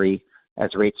discovery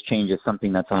as rates change is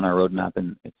something that's on our roadmap,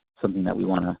 and it's something that we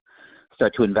want to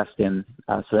start to invest in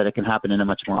so that it can happen in a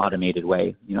much more automated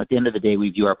way. At the end of the day, we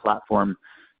view our platform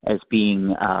as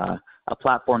being a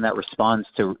platform that responds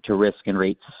to risk and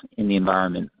rates in the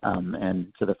environment,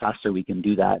 and so the faster we can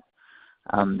do that,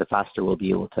 the faster we'll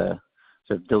be able to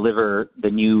sort of deliver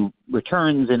the new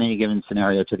returns in any given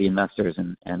scenario to the investors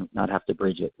and not have to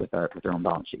bridge it with our own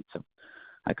balance sheet. So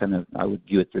I would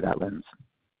view it through that lens.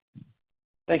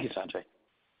 Thank you, Sanjay.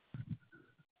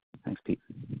 Thanks, Pete.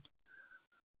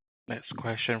 Next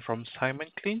question from Simon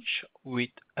Clinch with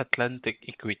Atlantic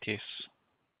Equities.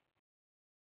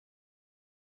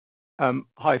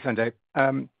 Hi, Sanjay.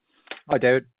 Hi,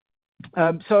 David.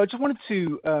 So I just wanted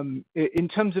to, in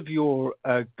terms of your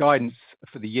guidance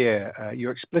for the year,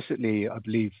 you're explicitly, I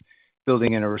believe,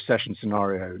 building in a recession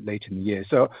scenario late in the year.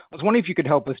 So I was wondering if you could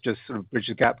help us just sort of bridge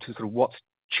the gap to sort of what's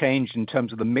changed in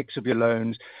terms of the mix of your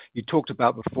loans. You talked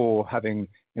about before having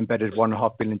embedded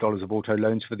 $1.5 billion of auto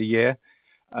loans for the year.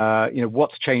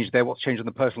 What's changed there? What's changed on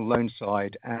the personal loan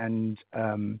side? And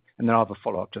then I'll have a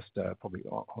follow-up just probably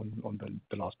on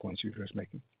the last points you were just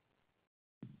making.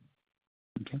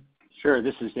 Okay. Sure.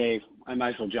 This is Dave. I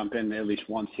might as well jump in at least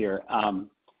once here. I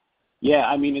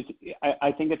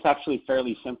think it's actually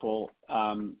fairly simple.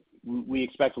 We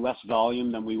expect less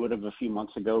volume than we would have a few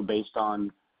months ago based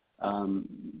on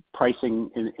pricing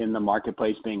in the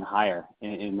marketplace being higher.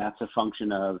 And that's a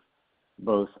function of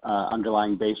both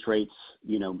underlying base rates,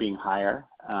 being higher,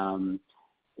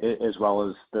 as well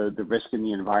as the risk in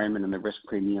the environment and the risk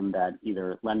premium that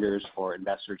either lenders or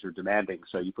investors are demanding.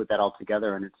 So you put that all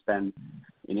together, and it's been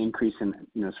an increase in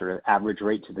sort of average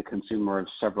rate to the consumer of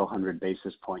several hundred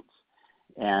basis points.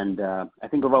 And I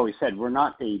think we've always said we're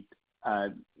not in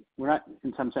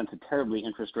some sense a terribly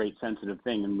interest rate sensitive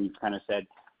thing, and we've kind of said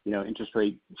interest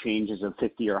rate changes of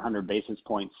 50 or 100 basis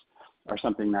points are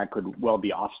something that could well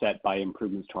be offset by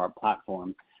improvements to our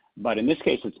platform. But in this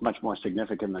case, it's much more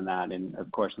significant than that. And of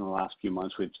course, in the last few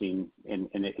months, we've seen, and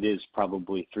it is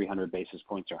probably 300 basis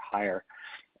points or higher.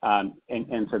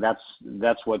 And so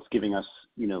that's what's giving us,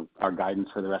 our guidance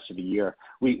for the rest of the year.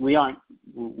 We're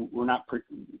not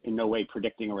in no way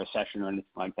predicting a recession or anything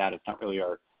like that. It's not really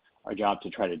our job to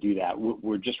try to do that.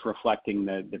 We're just reflecting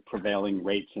the prevailing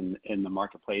rates in the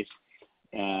marketplace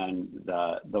and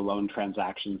the loan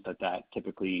transactions that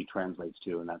typically translates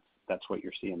to, and that's what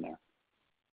you're seeing there.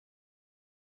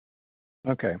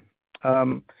 Okay.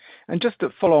 And just to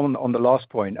follow on the last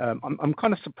point, I'm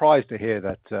kind of surprised to hear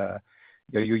that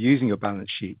you're using your balance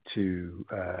sheet to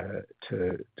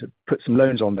put some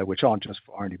loans on there which aren't just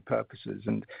for R&D purposes.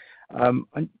 And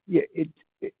yeah,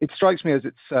 it strikes me as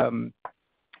it's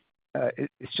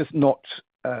just not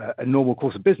a normal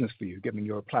course of business for you, given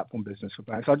you're a platform business for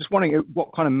banks. So I'm just wondering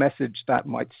what kind of message that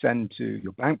might send to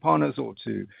your bank partners or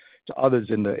to others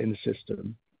in the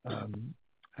system.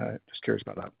 Just curious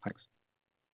about that. Thanks.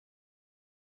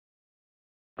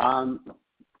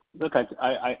 Look,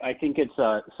 I think it's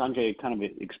Sanjay kind of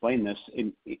explained this.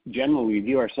 In general, we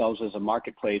view ourselves as a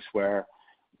marketplace where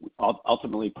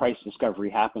ultimately price discovery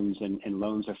happens and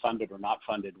loans are funded or not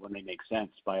funded when they make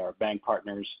sense by our bank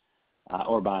partners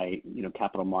or by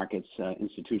capital markets,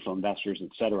 institutional investors, et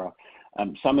cetera.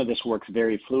 Some of this works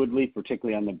very fluidly,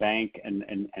 particularly on the bank and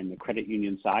the credit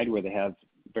union side, where they have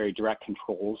very direct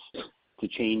controls to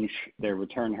change their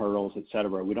return hurdles, et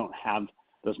cetera. We don't have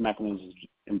those mechanisms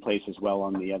in place as well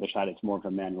on the other side. It's more of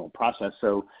a manual process.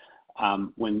 So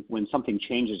when something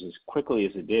changes as quickly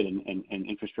as it did and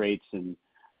interest rates and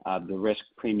the risk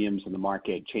premiums in the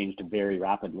market changed very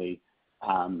rapidly,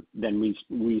 then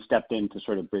we stepped in to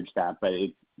sort of bridge that, but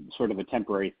it's sort of a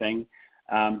temporary thing.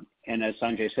 And as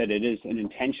Sanjay said, it is an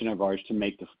intention of ours to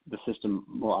make the system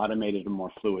more automated and more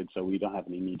fluid, so we don't have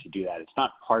any need to do that. It's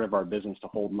not part of our business to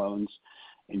hold loans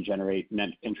and generate net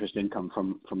interest income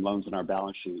from loans in our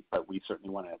balance sheet, but we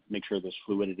certainly want to make sure there's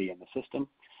fluidity in the system.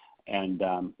 And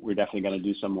we're definitely going to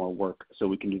do some more work so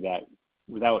we can do that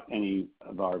without any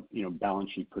of our balance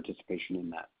sheet participation in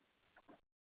that.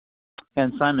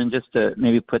 And Simon, just to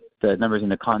maybe put the numbers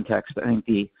into context, I think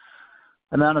the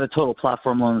amount of the total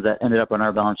platform loans that ended up on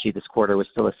our balance sheet this quarter was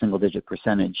still a single-digit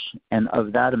percentage. And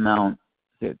of that amount,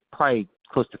 probably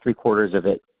close to 3/4 of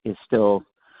it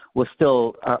was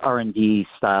still R&D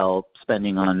style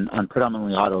spending on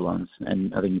predominantly auto loans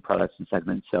and other new products and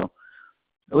segments. So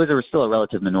it was still a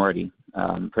relative minority,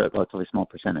 for a relatively small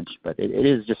percentage. But it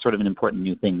is just sort of an important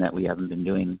new thing that we haven't been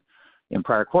doing in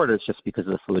prior quarters just because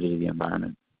of the fluidity of the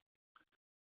environment.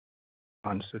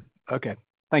 Understood. Okay.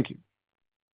 Thank you.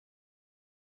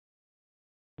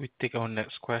 We take our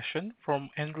next question from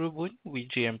Andrew Wood with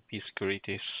GMP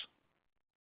Securities.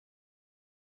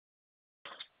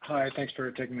 Hi, thanks for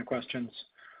taking the questions.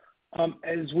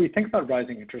 As we think about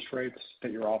rising interest rates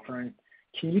that you're offering,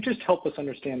 can you just help us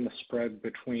understand the spread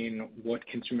between what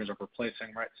consumers are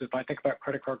replacing, right? So if I think about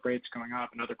credit card rates going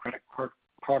up and other credit card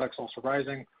products also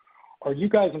rising, are you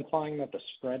guys implying that the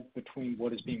spread between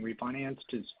what is being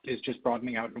refinanced is just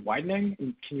broadening out and widening?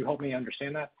 And can you help me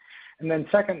understand that? And then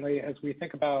secondly, as we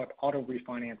think about auto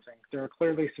refinancing, there are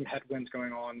clearly some headwinds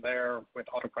going on there with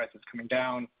auto prices coming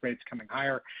down, rates coming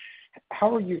higher.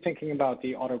 How are you thinking about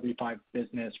the auto refi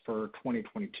business for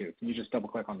 2022? Can you just double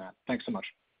click on that? Thanks so much.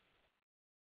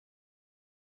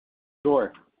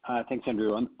 Sure. Thanks,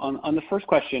 Andrew. On the first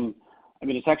question, I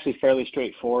mean, it's actually fairly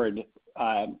straightforward,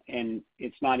 and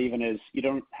it's not even you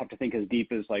don't have to think as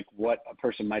deep as like what a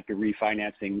person might be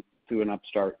refinancing through an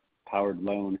Upstart powered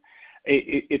loan.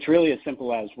 It's really as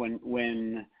simple as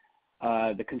when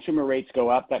the consumer rates go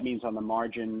up, that means on the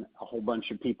margin, a whole bunch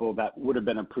of people that would have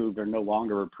been approved are no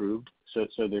longer approved. So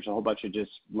there's a whole bunch of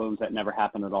just loans that never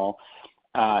happen at all.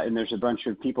 And there's a bunch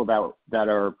of people that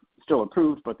are still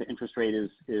approved, but the interest rate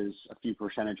is a few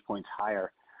percentage points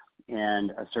higher. And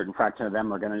a certain fraction of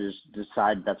them are going to just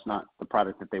decide that's not the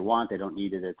product that they want. They don't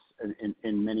need it. It's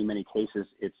in many cases,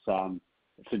 it's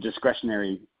a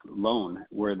discretionary loan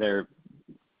where they're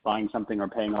buying something or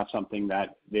paying off something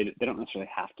that they don't necessarily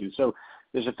have to. So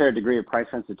there's a fair degree of price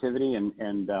sensitivity,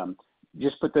 and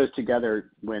just put those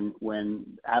together. When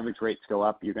average rates go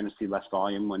up, you're going to see less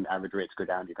volume. When average rates go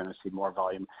down, you're going to see more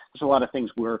volume. There's a lot of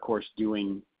things we're, of course,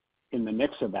 doing in the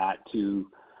mix of that to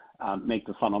make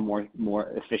the funnel more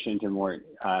efficient and more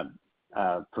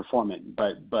performant.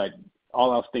 But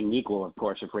all else being equal, of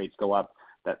course, if rates go up,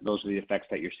 those are the effects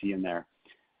that you're seeing there.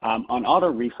 On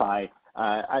auto refi,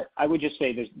 I would just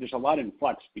say there's a lot in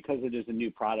flux because it is a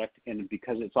new product and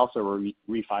because it's also a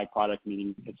refi product,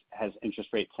 meaning it has interest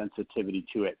rate sensitivity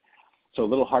to it. So a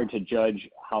little hard to judge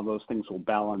how those things will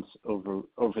balance over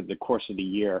the course of the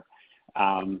year.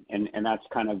 And that's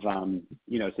kind of,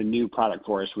 it's a new product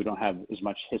for us. We don't have as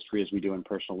much history as we do in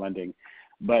personal lending.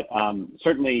 But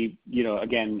certainly,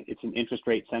 again, it's an interest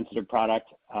rate sensitive product,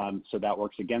 so that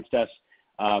works against us.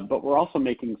 But we're also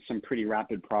making some pretty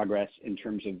rapid progress in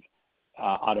terms of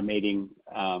automating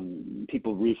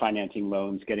people refinancing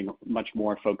loans, getting much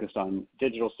more focused on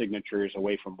digital signatures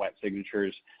away from wet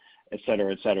signatures, et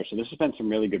cetera, et cetera. So this has been some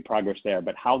really good progress there.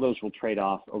 But how those will trade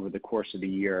off over the course of the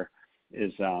year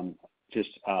is just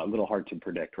a little hard to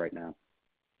predict right now.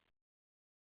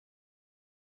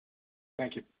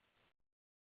 Thank you.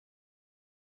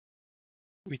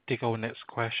 We take our next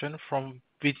question from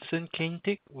Vincent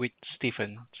Caintic with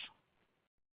Stephens.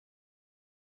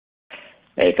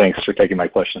 Hey, thanks for taking my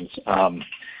questions.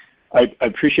 I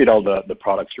appreciate all the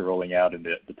products you're rolling out and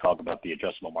the talk about the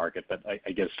addressable market, but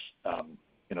I guess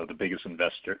the biggest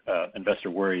investor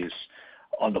worries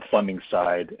on the funding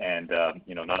side and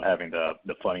not having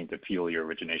the funding to fuel your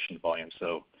origination volume.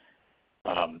 So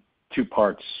two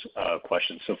parts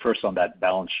question. So first on that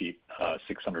balance sheet,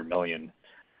 $600 million.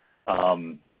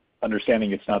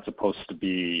 Understanding it's not supposed to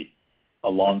be a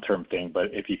long-term thing,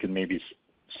 but if you can maybe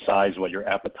size what your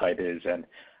appetite is. And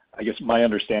I guess my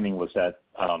understanding was that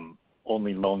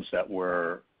only loans that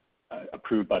were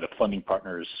approved by the funding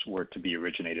partners were to be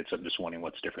originated. So I'm just wondering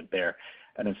what's different there.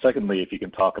 And then secondly, if you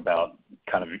can talk about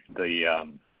kind of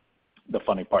the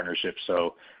funding partnership.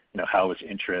 So, how is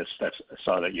interest? I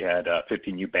saw that you had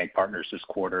 15 new bank partners this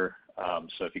quarter.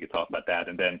 So if you could talk about that.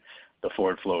 And then the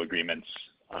forward flow agreements,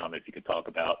 if you could talk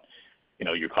about,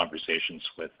 your conversations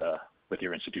with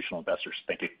your institutional investors.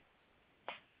 Thank you.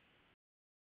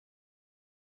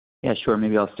 Yeah, sure.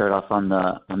 Maybe I'll start off on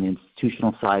the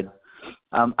institutional side.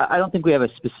 I don't think we have a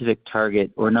specific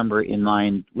target or number in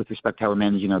mind with respect to how we're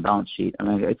managing our balance sheet. I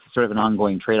mean, it's sort of an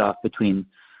ongoing trade-off between,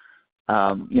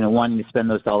 wanting to spend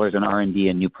those dollars on R&D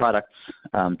and new products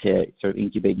to sort of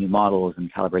incubate new models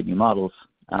and calibrate new models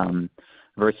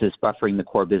versus buffering the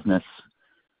core business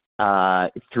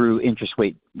through interest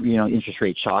rate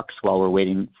shocks while we're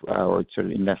waiting or sort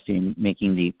of investing,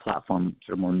 making the platform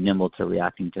sort of more nimble to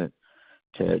reacting to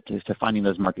finding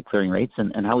those market clearing rates.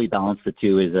 And how we balance the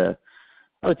two is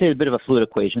I would say a bit of a fluid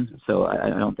equation. So I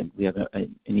don't think we have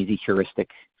an easy heuristic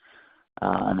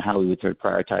on how we would sort of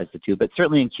prioritize the two. But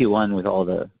certainly in Q1 with all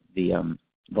the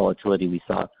volatility we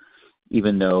saw,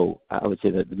 even though I would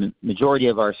say that the majority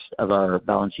of our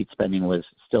balance sheet spending was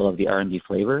still of the R&D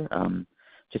flavor,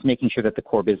 just making sure that the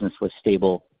core business was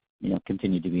stable,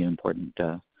 continued to be an important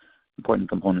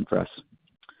component for us.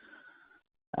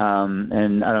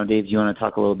 And I don't know, Dave, do you want to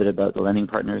talk a little bit about the lending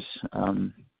partners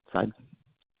side?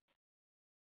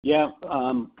 Yeah,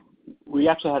 we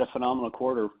actually had a phenomenal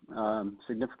quarter,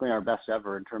 significantly our best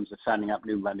ever in terms of signing up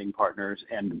new lending partners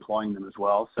and deploying them as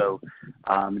well. So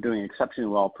doing exceptionally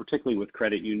well, particularly with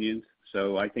credit unions.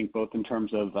 So I think both in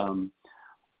terms of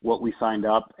what we signed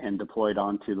up and deployed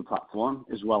onto the platform,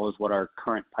 as well as what our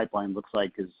current pipeline looks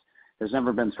like, has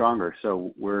never been stronger.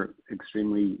 So we're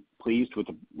extremely pleased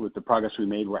with the progress we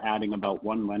made. We're adding about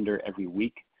one lender every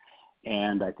week,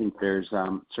 and I think there's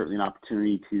certainly an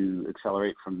opportunity to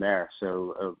accelerate from there.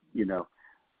 So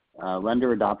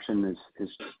lender adoption has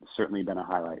certainly been a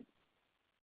highlight.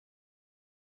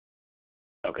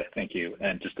 Okay, thank you.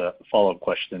 And just a follow-up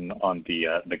question on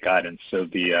the guidance. So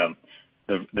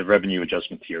the revenue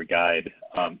adjustment to your guide,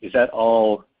 is that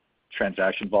all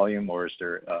transaction volume, or is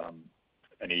there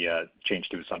any change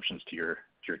to assumptions to your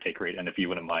take rate? And if you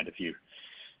wouldn't mind, if you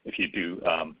do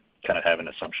kind of have an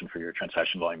assumption for your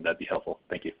transaction volume, that'd be helpful.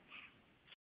 Thank you.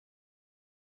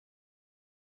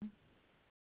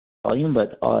 Volume,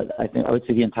 but I think I would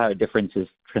say the entire difference is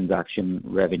transaction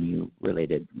revenue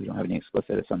related. We don't have any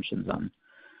explicit assumptions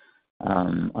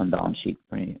on balance sheet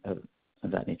or any of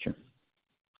that nature.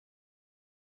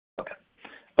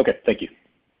 Okay, thank you.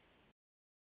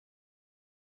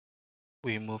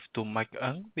 We move to Mike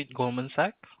Ng with Goldman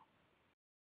Sachs.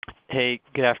 Hey,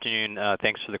 good afternoon.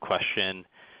 Thanks for the question.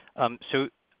 So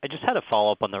I just had a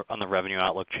follow-up on the revenue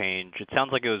outlook change. It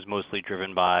sounds like it was mostly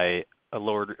driven by a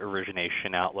lower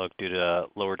origination outlook due to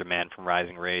lower demand from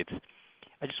rising rates.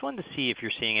 I just wanted to see if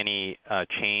you're seeing any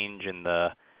change in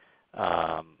the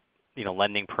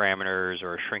lending parameters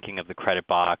or shrinking of the credit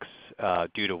box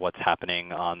due to what's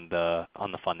happening on the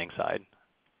funding side.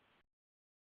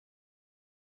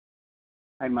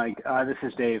 Hi, Mike. This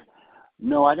is Dave.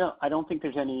 No, I don't think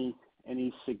there's any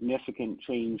significant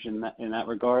change in that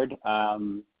regard.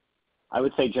 I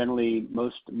would say generally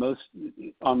most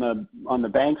on the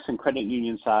banks and credit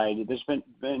union side, there's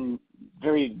been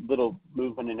very little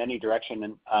movement in any direction,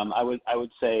 and I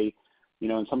would say,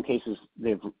 in some cases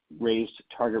they've raised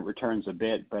target returns a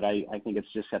bit, but I think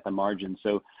it's just at the margin.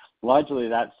 So largely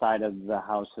that side of the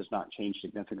house has not changed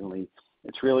significantly.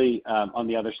 It's really on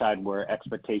the other side where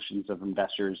expectations of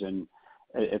investors and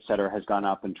et cetera has gone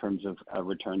up in terms of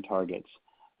return targets.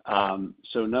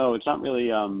 So no, it's not really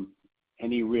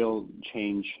any real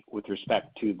change with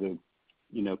respect to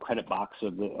the credit box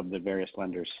of the various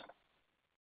lenders.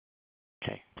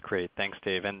 Okay, great. Thanks,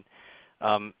 Dave. And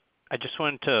I just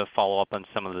wanted to follow up on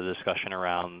some of the discussion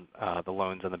around the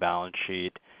loans on the balance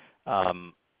sheet.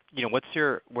 What's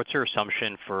your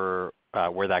assumption for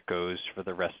where that goes for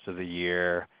the rest of the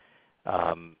year?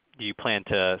 Do you plan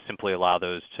to simply allow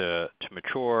those to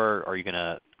mature? Or are you going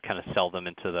to kind of sell them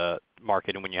into the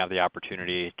market and when you have the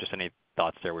opportunity? Just any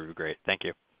thoughts there would be great. Thank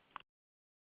you.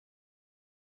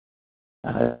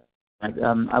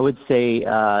 I would say,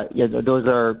 those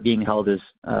are being held as,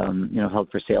 held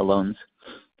for sale loans.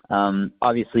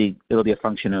 Obviously, it'll be a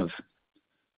function of,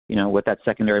 what that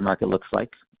secondary market looks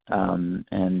like,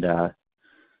 and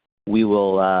we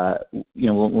will,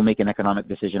 we'll make an economic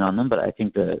decision on them. But I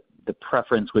think the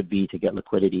preference would be to get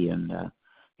liquidity and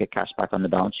get cash back on the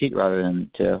balance sheet rather than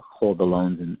to hold the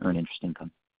loans and earn interest income.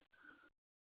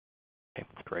 Okay,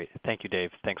 great. Thank you,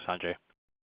 Dave. Thanks, Sanjay.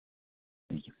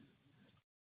 Thank you.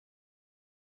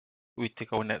 We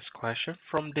take our next question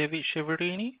from David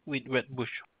Chiaverini with Wedbush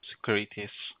Securities.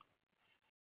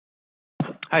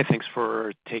 Hi, thanks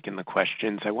for taking the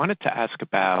questions. I wanted to ask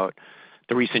about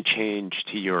the recent change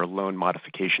to your loan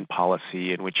modification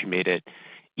policy in which you made it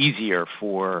easier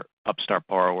for Upstart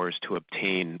borrowers to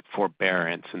obtain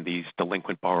forbearance, and these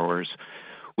delinquent borrowers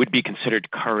would be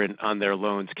considered current on their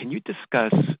loans. Can you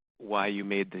discuss why you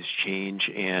made this change,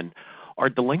 and are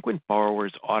delinquent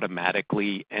borrowers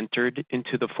automatically entered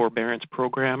into the forbearance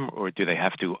program, or do they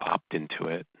have to opt into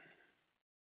it?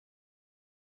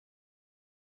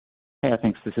 Yeah,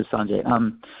 thanks. This is Sanjay.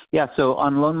 So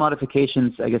on loan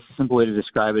modifications, I guess a simple way to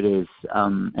describe it is,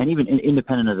 and even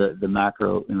independent of the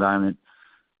macro environment,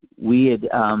 we had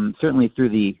certainly through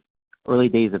the early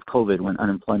days of COVID when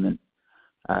unemployment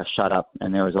shot up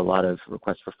and there was a lot of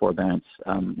requests for forbearance,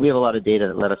 we have a lot of data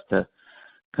that led us to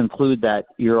conclude that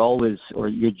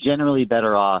you're generally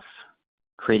better off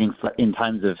creating in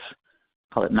times of,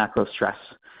 call it macro stress,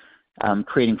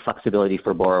 creating flexibility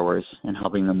for borrowers and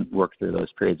helping them work through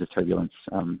those periods of turbulence.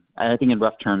 I think in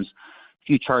rough terms, if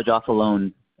you charge off a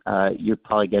loan, you're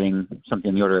probably getting something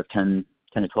in the order of 10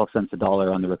 to 12 cents a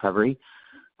dollar on the recovery.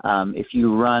 If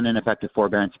you run an effective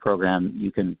forbearance program,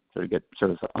 you can get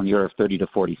on the order of 30 to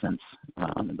 40 cents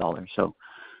on the dollar. So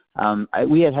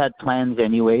we had plans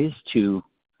anyways to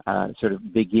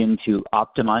begin to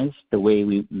optimize the way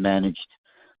we managed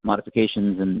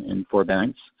modifications and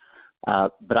forbearance.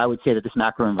 But I would say that this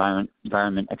macro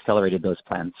environment accelerated those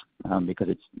plans because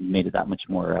it's made it that much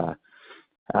more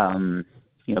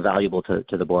valuable to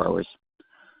the borrowers.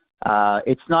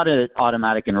 It's not an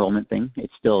automatic enrollment thing.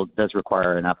 It still does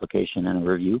require an application and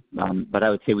a review. But I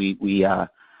would say we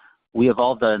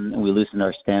evolved and we loosened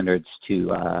our standards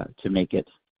to make it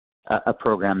a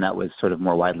program that was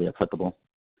more widely applicable.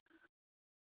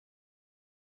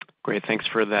 Great, thanks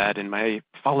for that. And my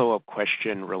follow-up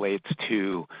question relates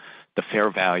to the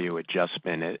fair value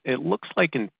adjustment. It looks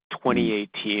like in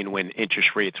 2018, when interest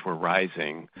rates were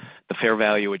rising, the fair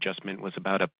value adjustment was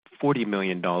about a $40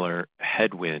 million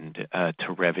headwind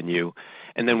to revenue.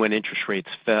 And then when interest rates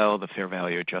fell, the fair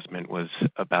value adjustment was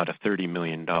about a $30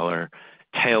 million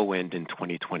tailwind in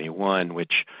 2021,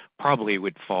 which probably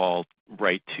would fall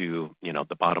right to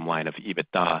the bottom line of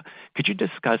EBITDA. Could you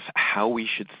discuss how we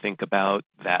should think about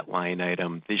that line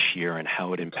item this year and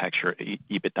how it impacts your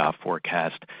EBITDA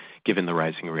forecast given the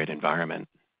rising rate environment?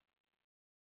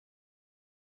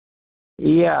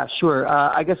 Yeah, sure.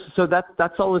 I guess so.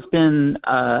 That's always been,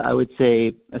 I would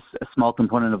say, a small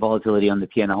component of volatility on the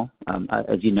P&L.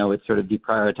 As you know, it's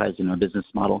deprioritized in our business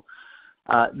model.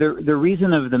 The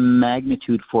reason of the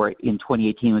magnitude for it in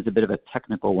 2018 was a bit of a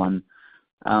technical one.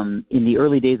 In the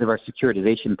early days of our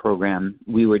securitization program,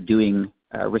 we were doing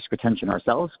risk retention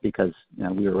ourselves because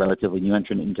we were a relatively new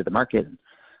entrant into the market.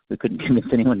 we couldn't convince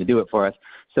anyone to do it for us.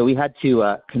 So we had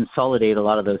to consolidate a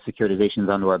lot of those securitizations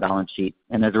onto our balance sheet.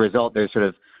 And as a result, there's sort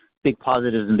of big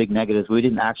positives and big negatives. We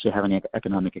didn't actually have any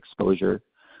economic exposure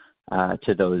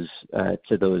to those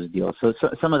deals. So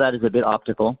some of that is a bit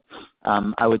optical.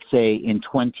 I would say in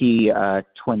 2020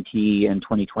 and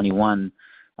 2021,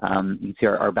 you can see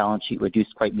our balance sheet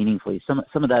reduced quite meaningfully. Some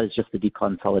of that is just the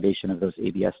deconsolidation of those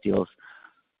ABS deals.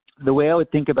 The way I would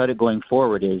think about it going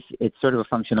forward is it's sort of a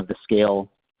function of the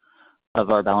scale of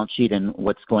our balance sheet and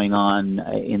what's going on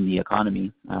in the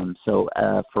economy. So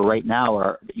for right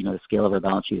now, the scale of our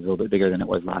balance sheet is a little bit bigger than it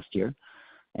was last year.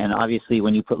 And obviously,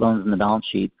 when you put loans in the balance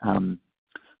sheet,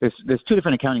 there's two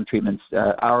different accounting treatments.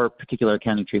 Our particular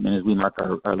accounting treatment is we mark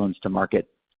our loans to market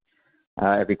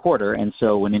every quarter. And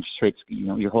so when interest rates,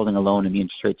 you're holding a loan and the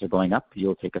interest rates are going up,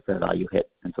 you'll take a fair value hit.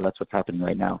 And so that's what's happening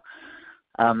right now.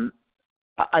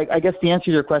 I guess the answer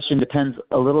to your question depends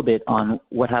a little bit on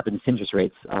what happens to interest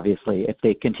rates, obviously. If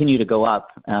they continue to go up,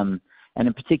 and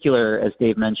in particular, as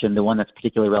Dave mentioned, the one that's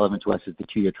particularly relevant to us is the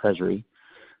 2-year Treasury.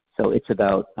 So it's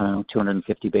about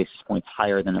 250 basis points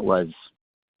higher than it was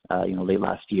late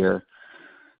last year.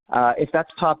 If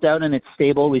that's topped out and it's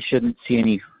stable, we shouldn't see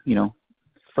any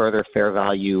further fair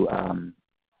value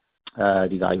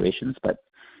devaluations. But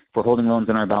if we're holding loans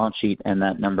on our balance sheet and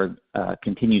that number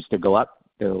continues to go up,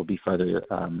 there will be further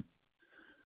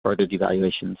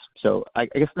devaluations. So I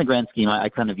guess in the grand scheme, I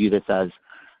kind of view this as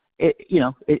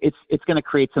it's going to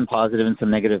create some positive and some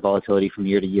negative volatility from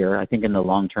year to year. I think in the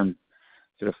long term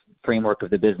sort of framework of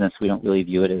the business, we don't really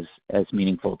view it as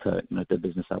meaningful to the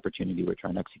business opportunity we're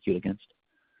trying to execute against.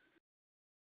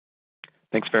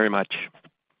 Thanks very much.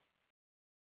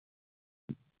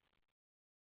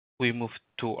 We move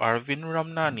to Arvind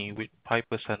Ramnani with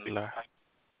Piper Sandler.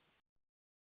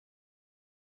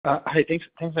 Hi, thanks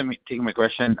for taking my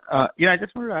question. I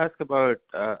just wanted to ask about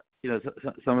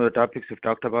some of the topics you've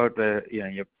talked about where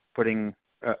you're putting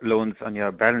loans on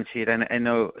your balance sheet, and I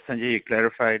know Sanjay, you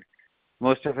clarified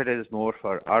most of it is more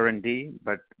for R&D,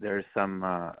 but there's some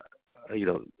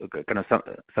kind of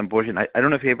some portion. I don't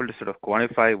know if you're able to sort of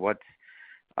quantify what's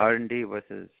R&D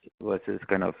versus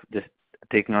kind of just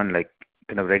taking on like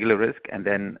kind of regular risk. And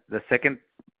then the second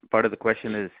part of the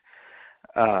question is,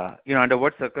 under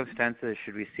what circumstances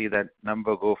should we see that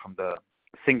number go from the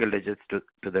single digits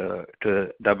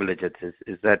to double digits?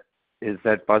 Is that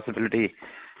possibility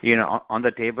on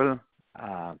the table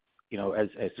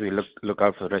as we look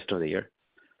out for the rest of the year?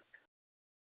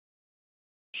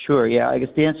 Sure. Yeah. I guess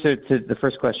the answer to the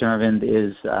first question, Arvind,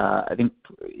 is I think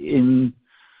in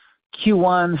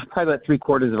Q1, probably about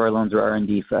 3/4 of our loans are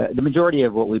R&D. The majority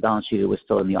of what we balance sheeted was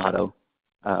still in the auto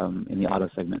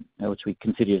segment, which we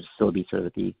consider to still be sort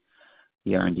of the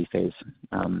R&D phase.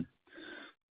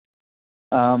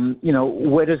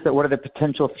 What are the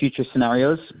potential future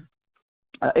scenarios?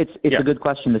 It's a good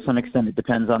question to some extent. It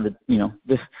depends on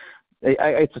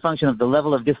it's a function of the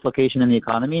level of dislocation in the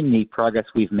economy and the progress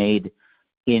we've made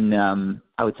in,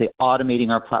 I would say,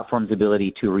 automating our platform's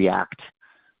ability to react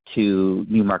to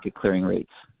new market clearing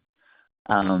rates.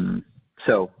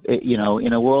 So,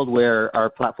 in a world where our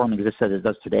platform exists as it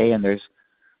does today, and there's,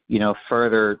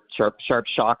 further sharp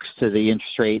shocks to the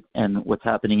interest rate, and what's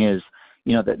happening is,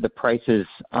 the prices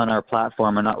on our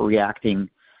platform are not reacting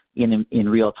in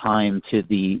real time to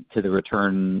the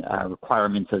return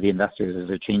requirements of the investors as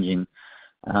they're changing.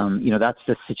 That's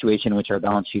the situation in which our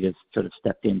balance sheet has sort of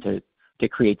stepped in to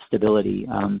create stability.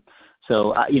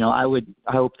 So, I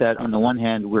hope that on the one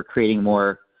hand, we're creating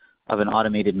more of an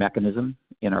automated mechanism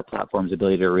in our platform's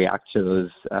ability to react to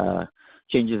those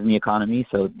changes in the economy.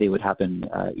 So they would happen,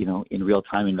 in real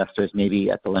time. Investors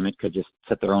maybe at the limit could just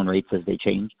set their own rates as they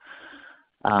change.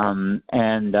 And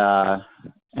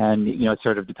it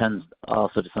sort of depends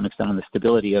also to some extent on the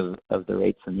stability of the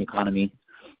rates and the economy.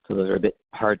 So those are a bit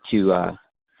hard to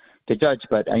judge,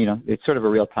 but it's sort of a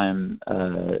real time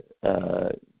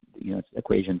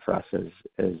equation for us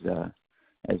as the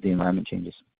environment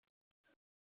changes.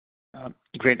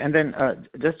 Great. And then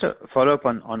just to follow up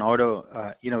on auto,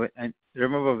 and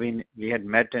remember we had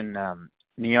met in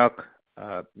New York.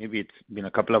 Maybe it's been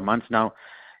a couple of months now.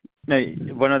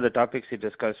 One of the topics you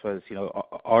discussed was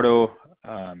auto.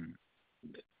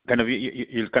 Kind of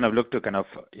you'll kind of look to kind of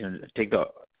take the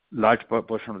large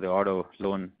portion of the auto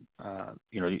loan.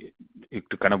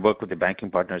 To kind of work with the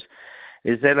banking partners.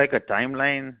 Is there like a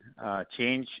timeline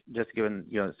change, just given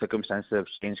circumstances have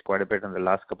changed quite a bit in the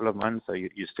last couple of months, or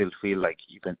you still feel like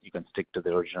you can stick to the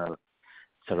original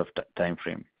sort of time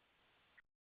frame?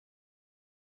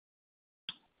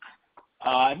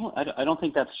 I don't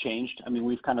think that's changed. I mean,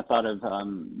 we've kind of thought of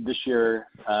this year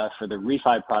for the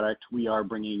refi product, we are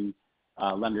bringing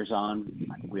lenders on.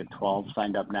 I think we have 12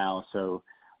 signed up now. So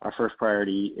our first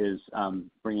priority is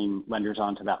bringing lenders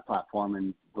onto that platform,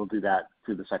 and we'll do that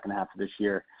through the second half of this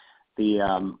year. The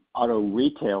auto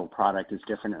retail product is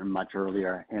different and much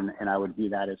earlier, and I would view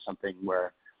that as something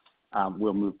where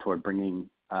we'll move toward bringing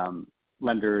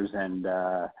lenders and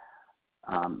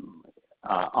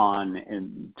on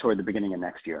and toward the beginning of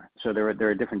next year. So there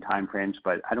are different time frames,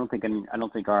 but I don't think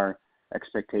our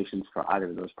expectations for either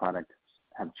of those products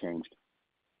have changed.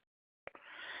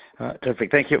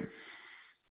 Terrific. Thank you.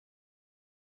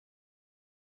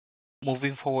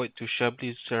 Moving forward to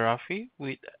Shabli Serafi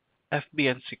with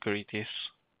FBN Securities.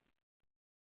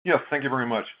 Yes, thank you very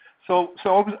much. So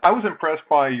I was impressed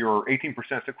by your 18%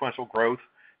 sequential growth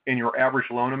in your average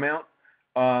loan amount.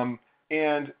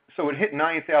 And so it hit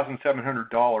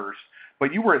 $9,700,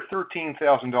 but you were at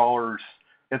 $13,000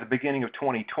 at the beginning of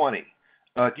 2020.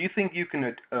 Do you think you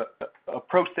can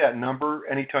approach that number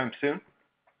anytime soon?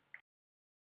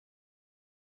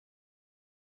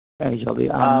 Hey, Shelby.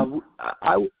 Go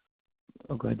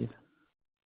ahead.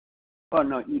 Oh,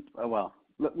 no.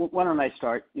 Why don't I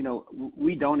start?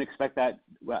 We don't expect that.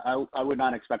 I would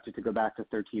not expect it to go back to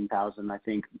 13,000. I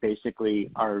think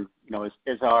basically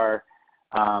as our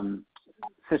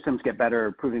systems get better,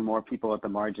 approving more people at the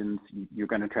margins, you're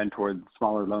going to trend toward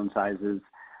smaller loan sizes.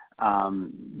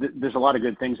 There's a lot of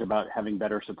good things about having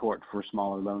better support for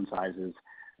smaller loan sizes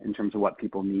in terms of what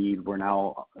people need. We're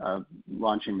now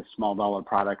launching the small dollar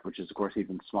product, which is of course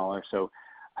even smaller. So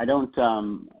I don't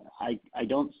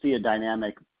see a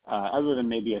dynamic other than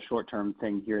maybe a short-term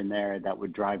thing here and there that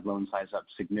would drive loan size up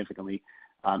significantly.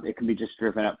 It can be just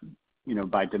driven up,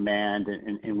 by demand,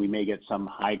 and we may get some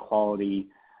high-quality,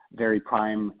 very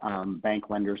prime bank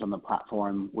lenders on the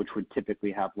platform, which would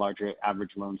typically have larger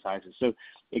average loan sizes. So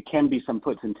it can be some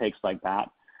puts and takes like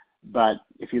that. But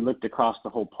if you looked across the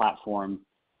whole platform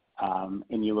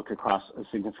and you look across a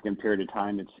significant period of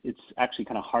time, it's actually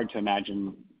kind of hard to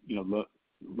imagine,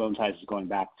 loan sizes going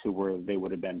back to where they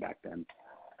would have been back then.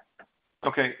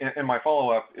 Okay, and my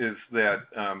follow-up is that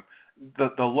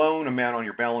the loan amount on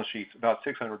your balance sheet is about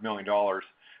 $600 million.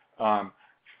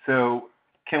 So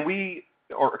can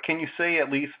you say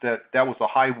at least that was the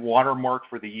high watermark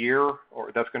for the year,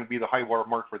 or that's going to be the high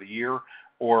watermark for the year,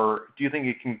 or do you think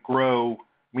it can grow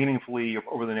meaningfully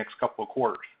over the next couple of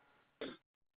quarters?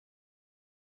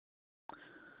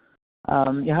 I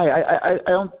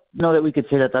don't know that we could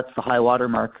say that that's the high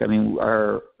watermark. I mean,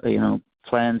 our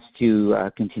plans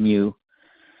to continue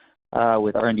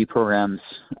with R&D programs.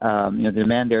 The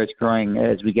demand there is growing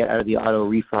as we get out of the auto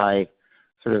refi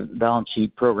sort of balance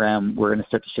sheet program. We're going to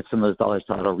start to shift some of those dollars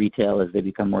to auto retail as they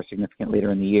become more significant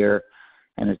later in the year.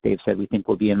 And as Dave said, we think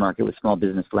we'll be in market with small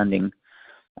business lending.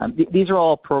 These are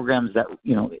all programs that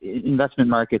investment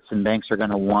markets and banks are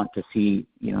going to want to see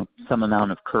some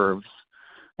amount of curves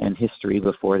and history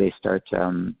before they start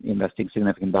investing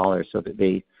significant dollars, so that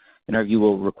they, in our view,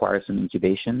 will require some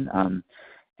incubation.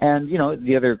 And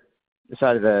the other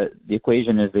side of the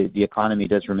equation is the economy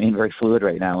does remain very fluid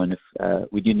right now, and if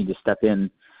we do need to step in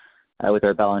with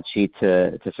our balance sheet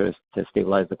to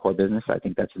stabilize the core business, I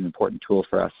think that's an important tool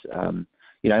for us.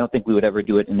 I don't think we would ever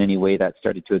do it in any way that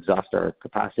started to exhaust our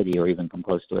capacity or even come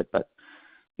close to it, but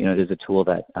it is a tool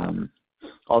that,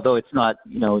 although it's not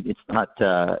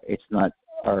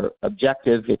our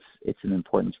objective, it's an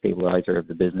important stabilizer of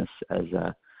the business as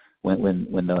when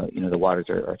the waters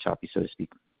are choppy, so to speak.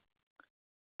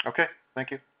 Okay,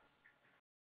 thank you.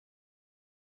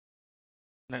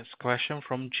 Next question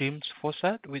from James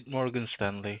Faucette with Morgan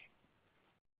Stanley.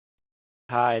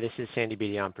 Hi, this is Sandy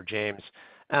Beatty on for James.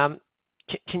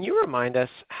 Can you remind us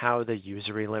how the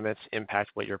usury limits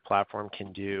impact what your platform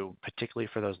can do, particularly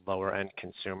for those lower-end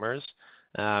consumers?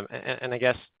 And I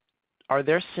guess, are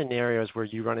there scenarios where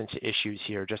you run into issues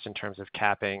here just in terms of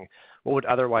capping what would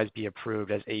otherwise be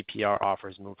approved as APR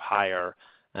offers move higher?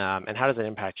 And how does it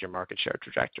impact your market share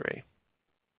trajectory?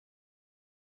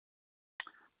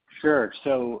 Sure.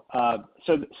 So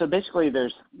basically,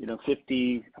 there's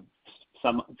 50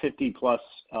 plus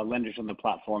lenders on the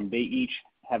platform. They each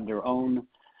have their own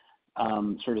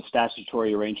sort of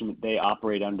statutory arrangement they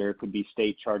operate under. It could be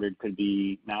state chartered, could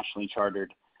be nationally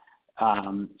chartered.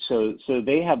 So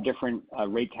they have different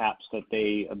rate caps that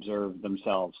they observe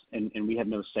themselves, and we have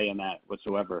no say in that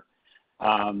whatsoever.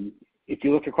 If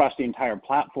you look across the entire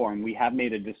platform, we have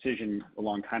made a decision a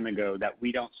long time ago that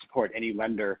we don't support any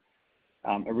lender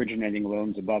originating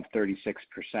loans above 36%.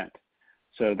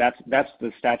 So that's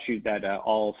the statute that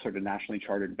all sort of nationally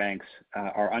chartered banks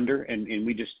are under, and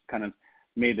we just kind of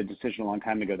made the decision a long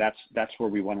time ago. That's where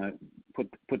we want to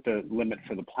put the limit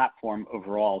for the platform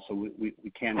overall, so we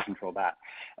can control that.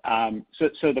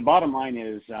 So the bottom line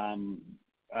is,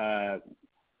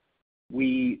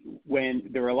 when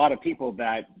there were a lot of people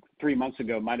that 3 months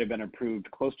ago might have been approved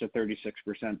close to 36%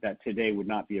 that today would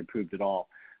not be approved at all.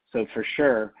 So for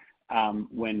sure,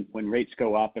 when rates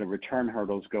go up and return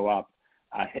hurdles go up,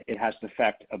 it has the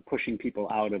effect of pushing people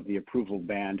out of the approval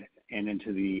band and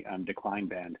into the decline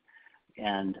band.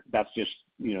 And that's just,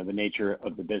 the nature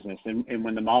of the business. And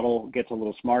when the model gets a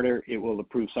little smarter, it will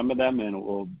approve some of them and it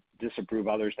will disapprove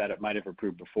others that it might have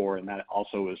approved before. And that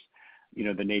also is,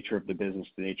 the nature of the business,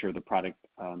 the nature of the product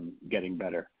getting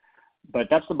better. But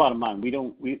that's the bottom line. We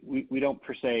don't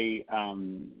per se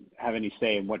have any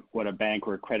say in what a bank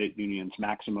or a credit union's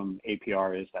maximum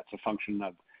APR is. That's a function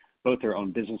of both their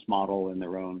own business model and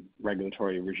their own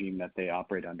regulatory regime that they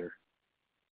operate under.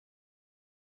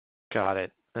 Got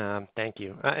it. Thank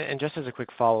you. And just as a quick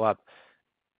follow-up,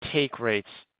 take rates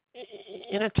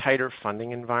in a tighter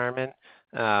funding environment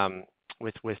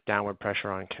with downward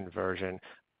pressure on conversion.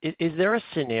 Is there a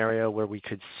scenario where we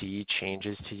could see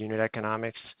changes to unit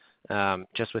economics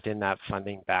just within that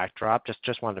funding backdrop?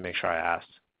 Just wanted to make sure I asked.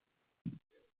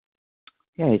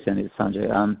 Yeah, hey Sandy, it's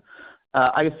Sanjay.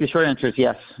 I guess the short answer is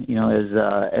yes.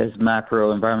 As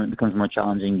macro environment becomes more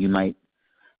challenging, you might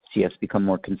see us become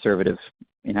more conservative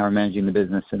in how we're managing the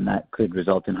business, and that could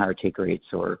result in higher take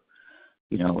rates or,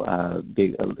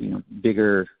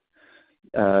 bigger,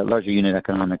 larger unit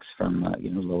economics from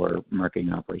lower marketing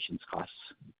and operations costs.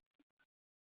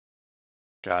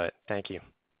 Got it. Thank you.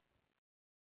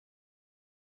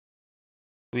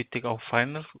 We take our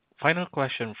final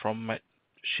question from Matt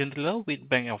Schindler with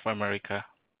Bank of America.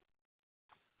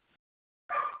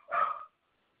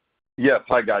 Yes.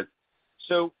 Hi, guys.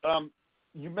 So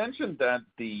you mentioned that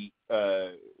you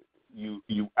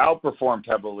outperformed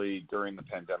heavily during the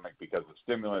pandemic because of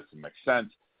stimulus. It makes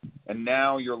sense. And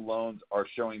now your loans are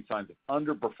showing signs of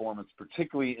underperformance,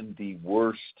 particularly in the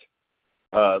lowest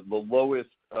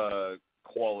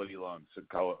quality loans, so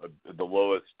call it the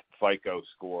lowest FICO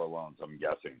score loans, I'm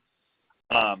guessing.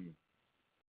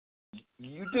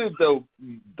 You did, though,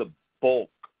 the bulk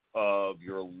of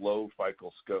your low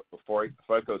FICO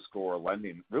score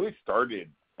lending really started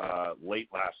late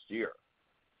last year.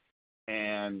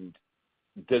 And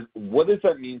what does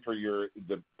that mean for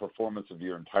the performance of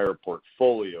your entire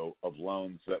portfolio of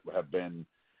loans that have been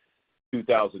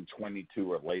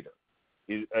 2022 or later?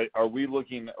 Are we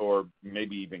looking, or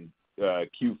maybe even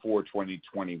Q4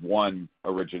 2021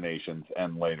 originations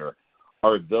and later,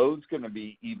 are those going to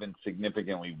be even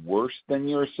significantly worse than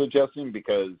you're suggesting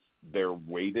because they're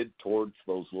weighted towards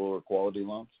those lower quality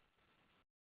loans?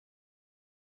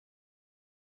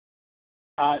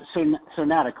 So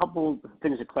Nat, a couple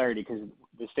things of clarity because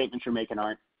the statements you're making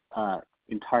aren't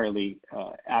entirely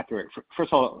accurate.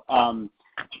 First of all,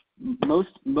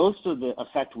 most of the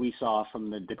effect we saw from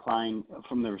the decline,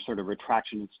 from the sort of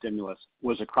retraction in stimulus,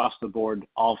 was across the board,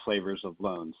 all flavors of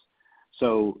loans.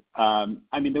 So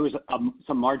there was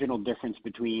some marginal difference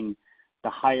between the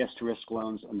highest risk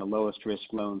loans and the lowest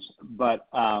risk loans, but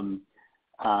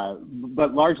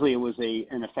largely it was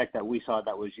an effect that we saw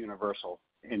that was universal.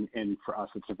 And for us,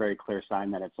 it's a very clear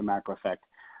sign that it's a macro effect.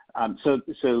 So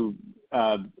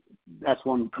that's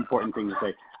one important thing to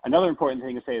say. Another important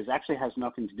thing to say is it actually has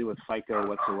nothing to do with FICO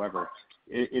whatsoever.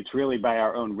 It's really by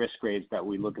our own risk grades that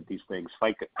we look at these things.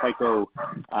 FICO,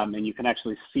 and you can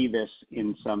actually see this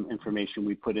in some information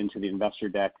we put into the investor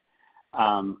deck.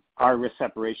 Our risk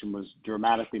separation was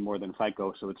dramatically more than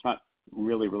FICO, so it's not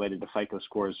really related to FICO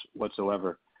scores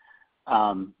whatsoever.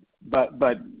 But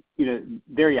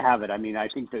there you have it. I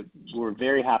think that we're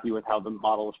very happy with how the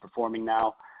model is performing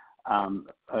now.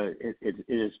 It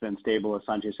has been stable, as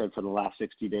Sanjay said, for the last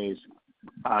 60 days.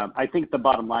 I think the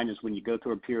bottom line is when you go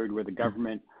through a period where the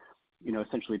government,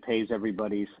 essentially pays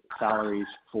everybody's salaries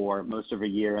for most of a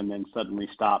year and then suddenly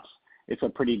stops, it's a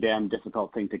pretty damn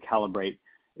difficult thing to calibrate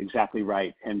exactly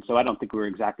right. And so I don't think we're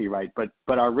exactly right, but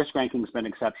our risk ranking's been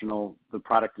exceptional. The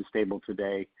product is stable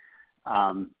today.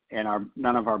 And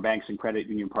none of our banks and credit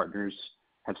union partners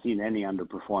have seen any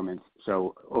underperformance.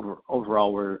 So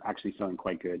overall, we're actually feeling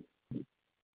quite good.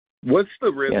 What's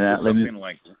the risk of something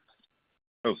like?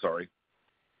 Oh, sorry.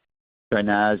 Right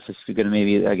now, I was just going to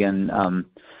maybe again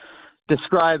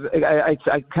describe. I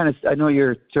know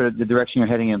you're sort of the direction you're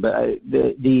heading in, but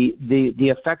the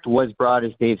effect was broad,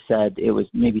 as Dave said. It was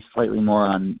maybe slightly more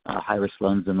on high risk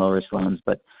loans than low risk loans,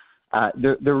 but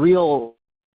the real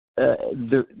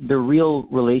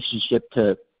relationship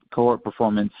to cohort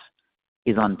performance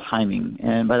is on timing.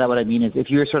 And by that, what I mean is if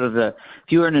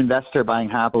you're an investor buying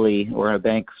happily or a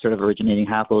bank sort of originating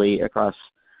happily across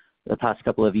the past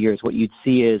couple of years, what you'd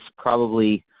see is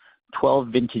probably 12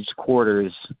 vintage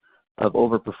quarters of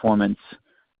overperformance.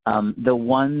 The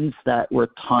ones that were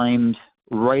timed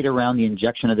right around the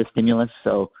injection of the stimulus,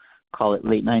 so call it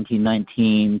late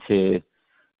 1919 to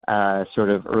sort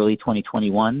of early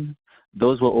 2021,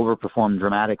 those will overperform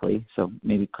dramatically. So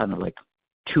maybe kind of like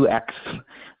 2x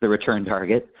the return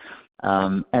target.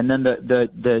 And then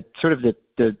the sort of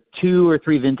the 2 or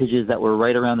 3 vintages that were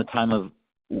right around the time of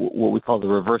what we call the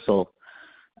reversal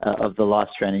of the loss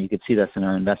trend, and you could see this in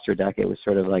our investor deck. It was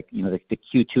sort of like, the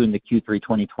Q2 and the Q3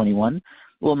 2021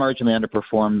 will marginally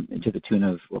underperform to the tune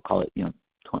of, we'll call it,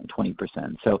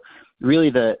 20%. So really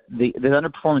the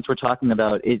underperformance we're talking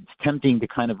about, it's tempting to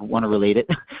kind of want to relate it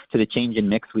to the change in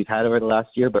mix we've had over the last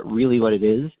year, but really what it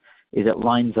is it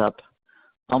lines up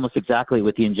almost exactly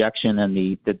with the injection and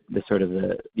the sort of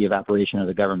the evaporation of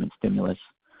the government stimulus.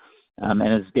 And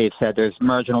as Dave said, there's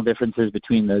marginal differences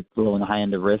between the low and the high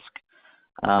end of risk.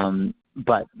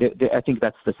 But I think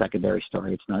that's the secondary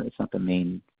story. It's not the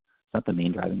main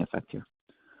driving effect here.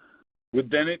 Would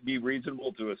then it be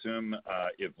reasonable to assume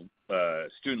if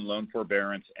student loan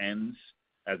forbearance ends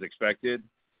as expected,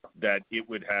 that it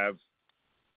would have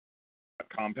a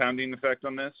compounding effect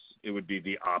on this? It would be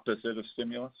the opposite of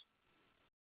stimulus?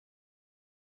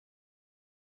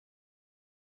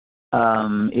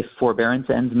 If forbearance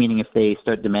ends, meaning if they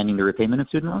start demanding the repayment of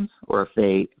student loans, or if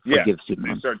they forgive student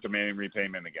loans? They start demanding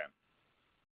repayment again.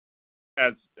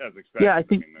 As expected. Yeah, I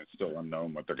think it's still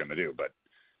unknown what they're going to do, but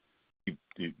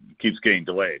it keeps getting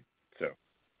delayed. So.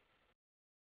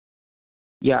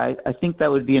 Yeah, I think that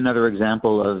would be another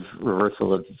example of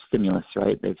reversal of stimulus,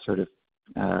 right? They've sort of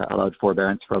allowed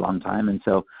forbearance for a long time, and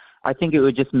so I think it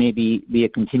would just maybe be a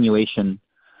continuation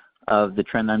of the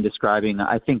trend I'm describing.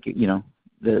 I think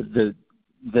the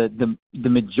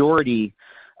majority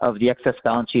of the excess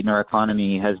balance sheet in our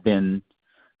economy has been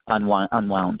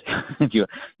unwound. you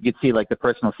could see like the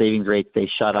personal savings rates, they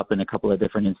shot up in a couple of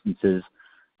different instances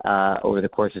over the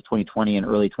course of 2020 and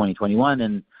early 2021,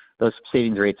 and those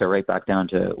savings rates are right back down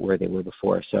to where they were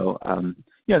before. So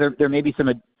there may be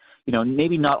some,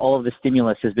 maybe not all of the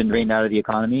stimulus has been drained out of the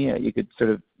economy. You could sort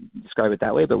of describe it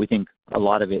that way, but we think a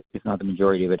lot of it, if not the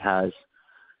majority of it, has.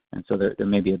 And so there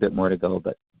may be a bit more to go.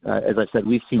 But as I said,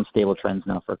 we've seen stable trends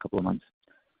now for a couple of months.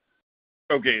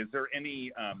 Okay. Is there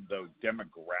any, though,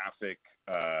 demographic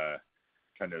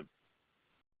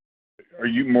are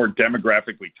you more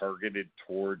demographically targeted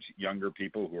towards younger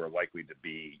people who are likely to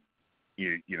be,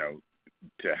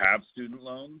 to have student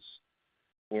loans?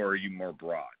 Or are you more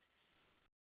broad?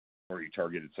 Or are you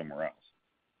targeted somewhere else?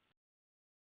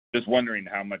 Just wondering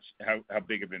how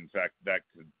big of an effect that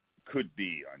could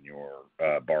be on your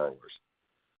borrowers.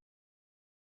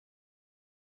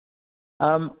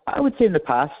 I would say in the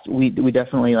past, we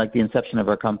definitely, like the inception of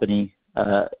our company,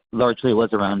 largely was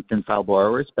around thin file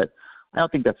borrowers, but I don't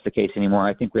think that's the case anymore.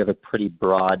 I think we have a pretty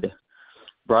broadly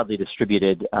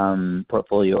distributed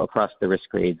portfolio across the risk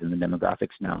grades and the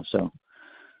demographics now. So,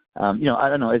 I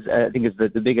don't know. I think it's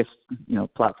the biggest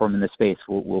platform in this space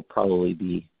will probably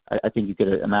be. I think you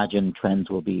could imagine trends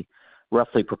will be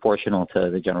roughly proportional to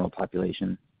the general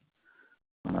population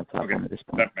on our platform at this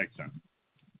point. That makes sense.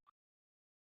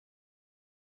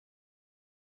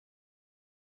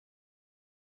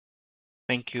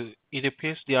 Thank you. It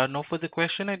appears there are no further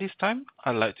questions at this time.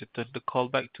 I'd like to turn the call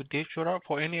back to Dave Gerard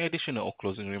for any additional or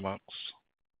closing remarks.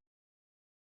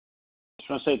 Just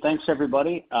want to say thanks,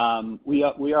 everybody. We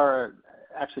are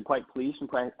actually quite pleased and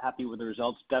quite happy with the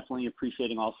results. Definitely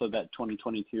appreciating also that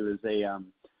 2022 is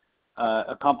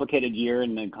a complicated year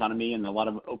in the economy and a lot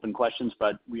of open questions,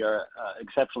 but we are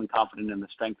exceptionally confident in the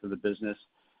strength of the business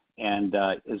and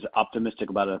is optimistic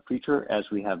about our future as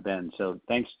we have been. So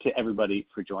thanks to everybody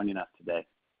for joining us today.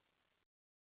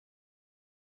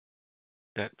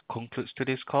 That concludes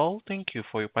today's call. Thank you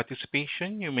for your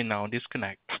participation. You may now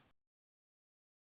disconnect.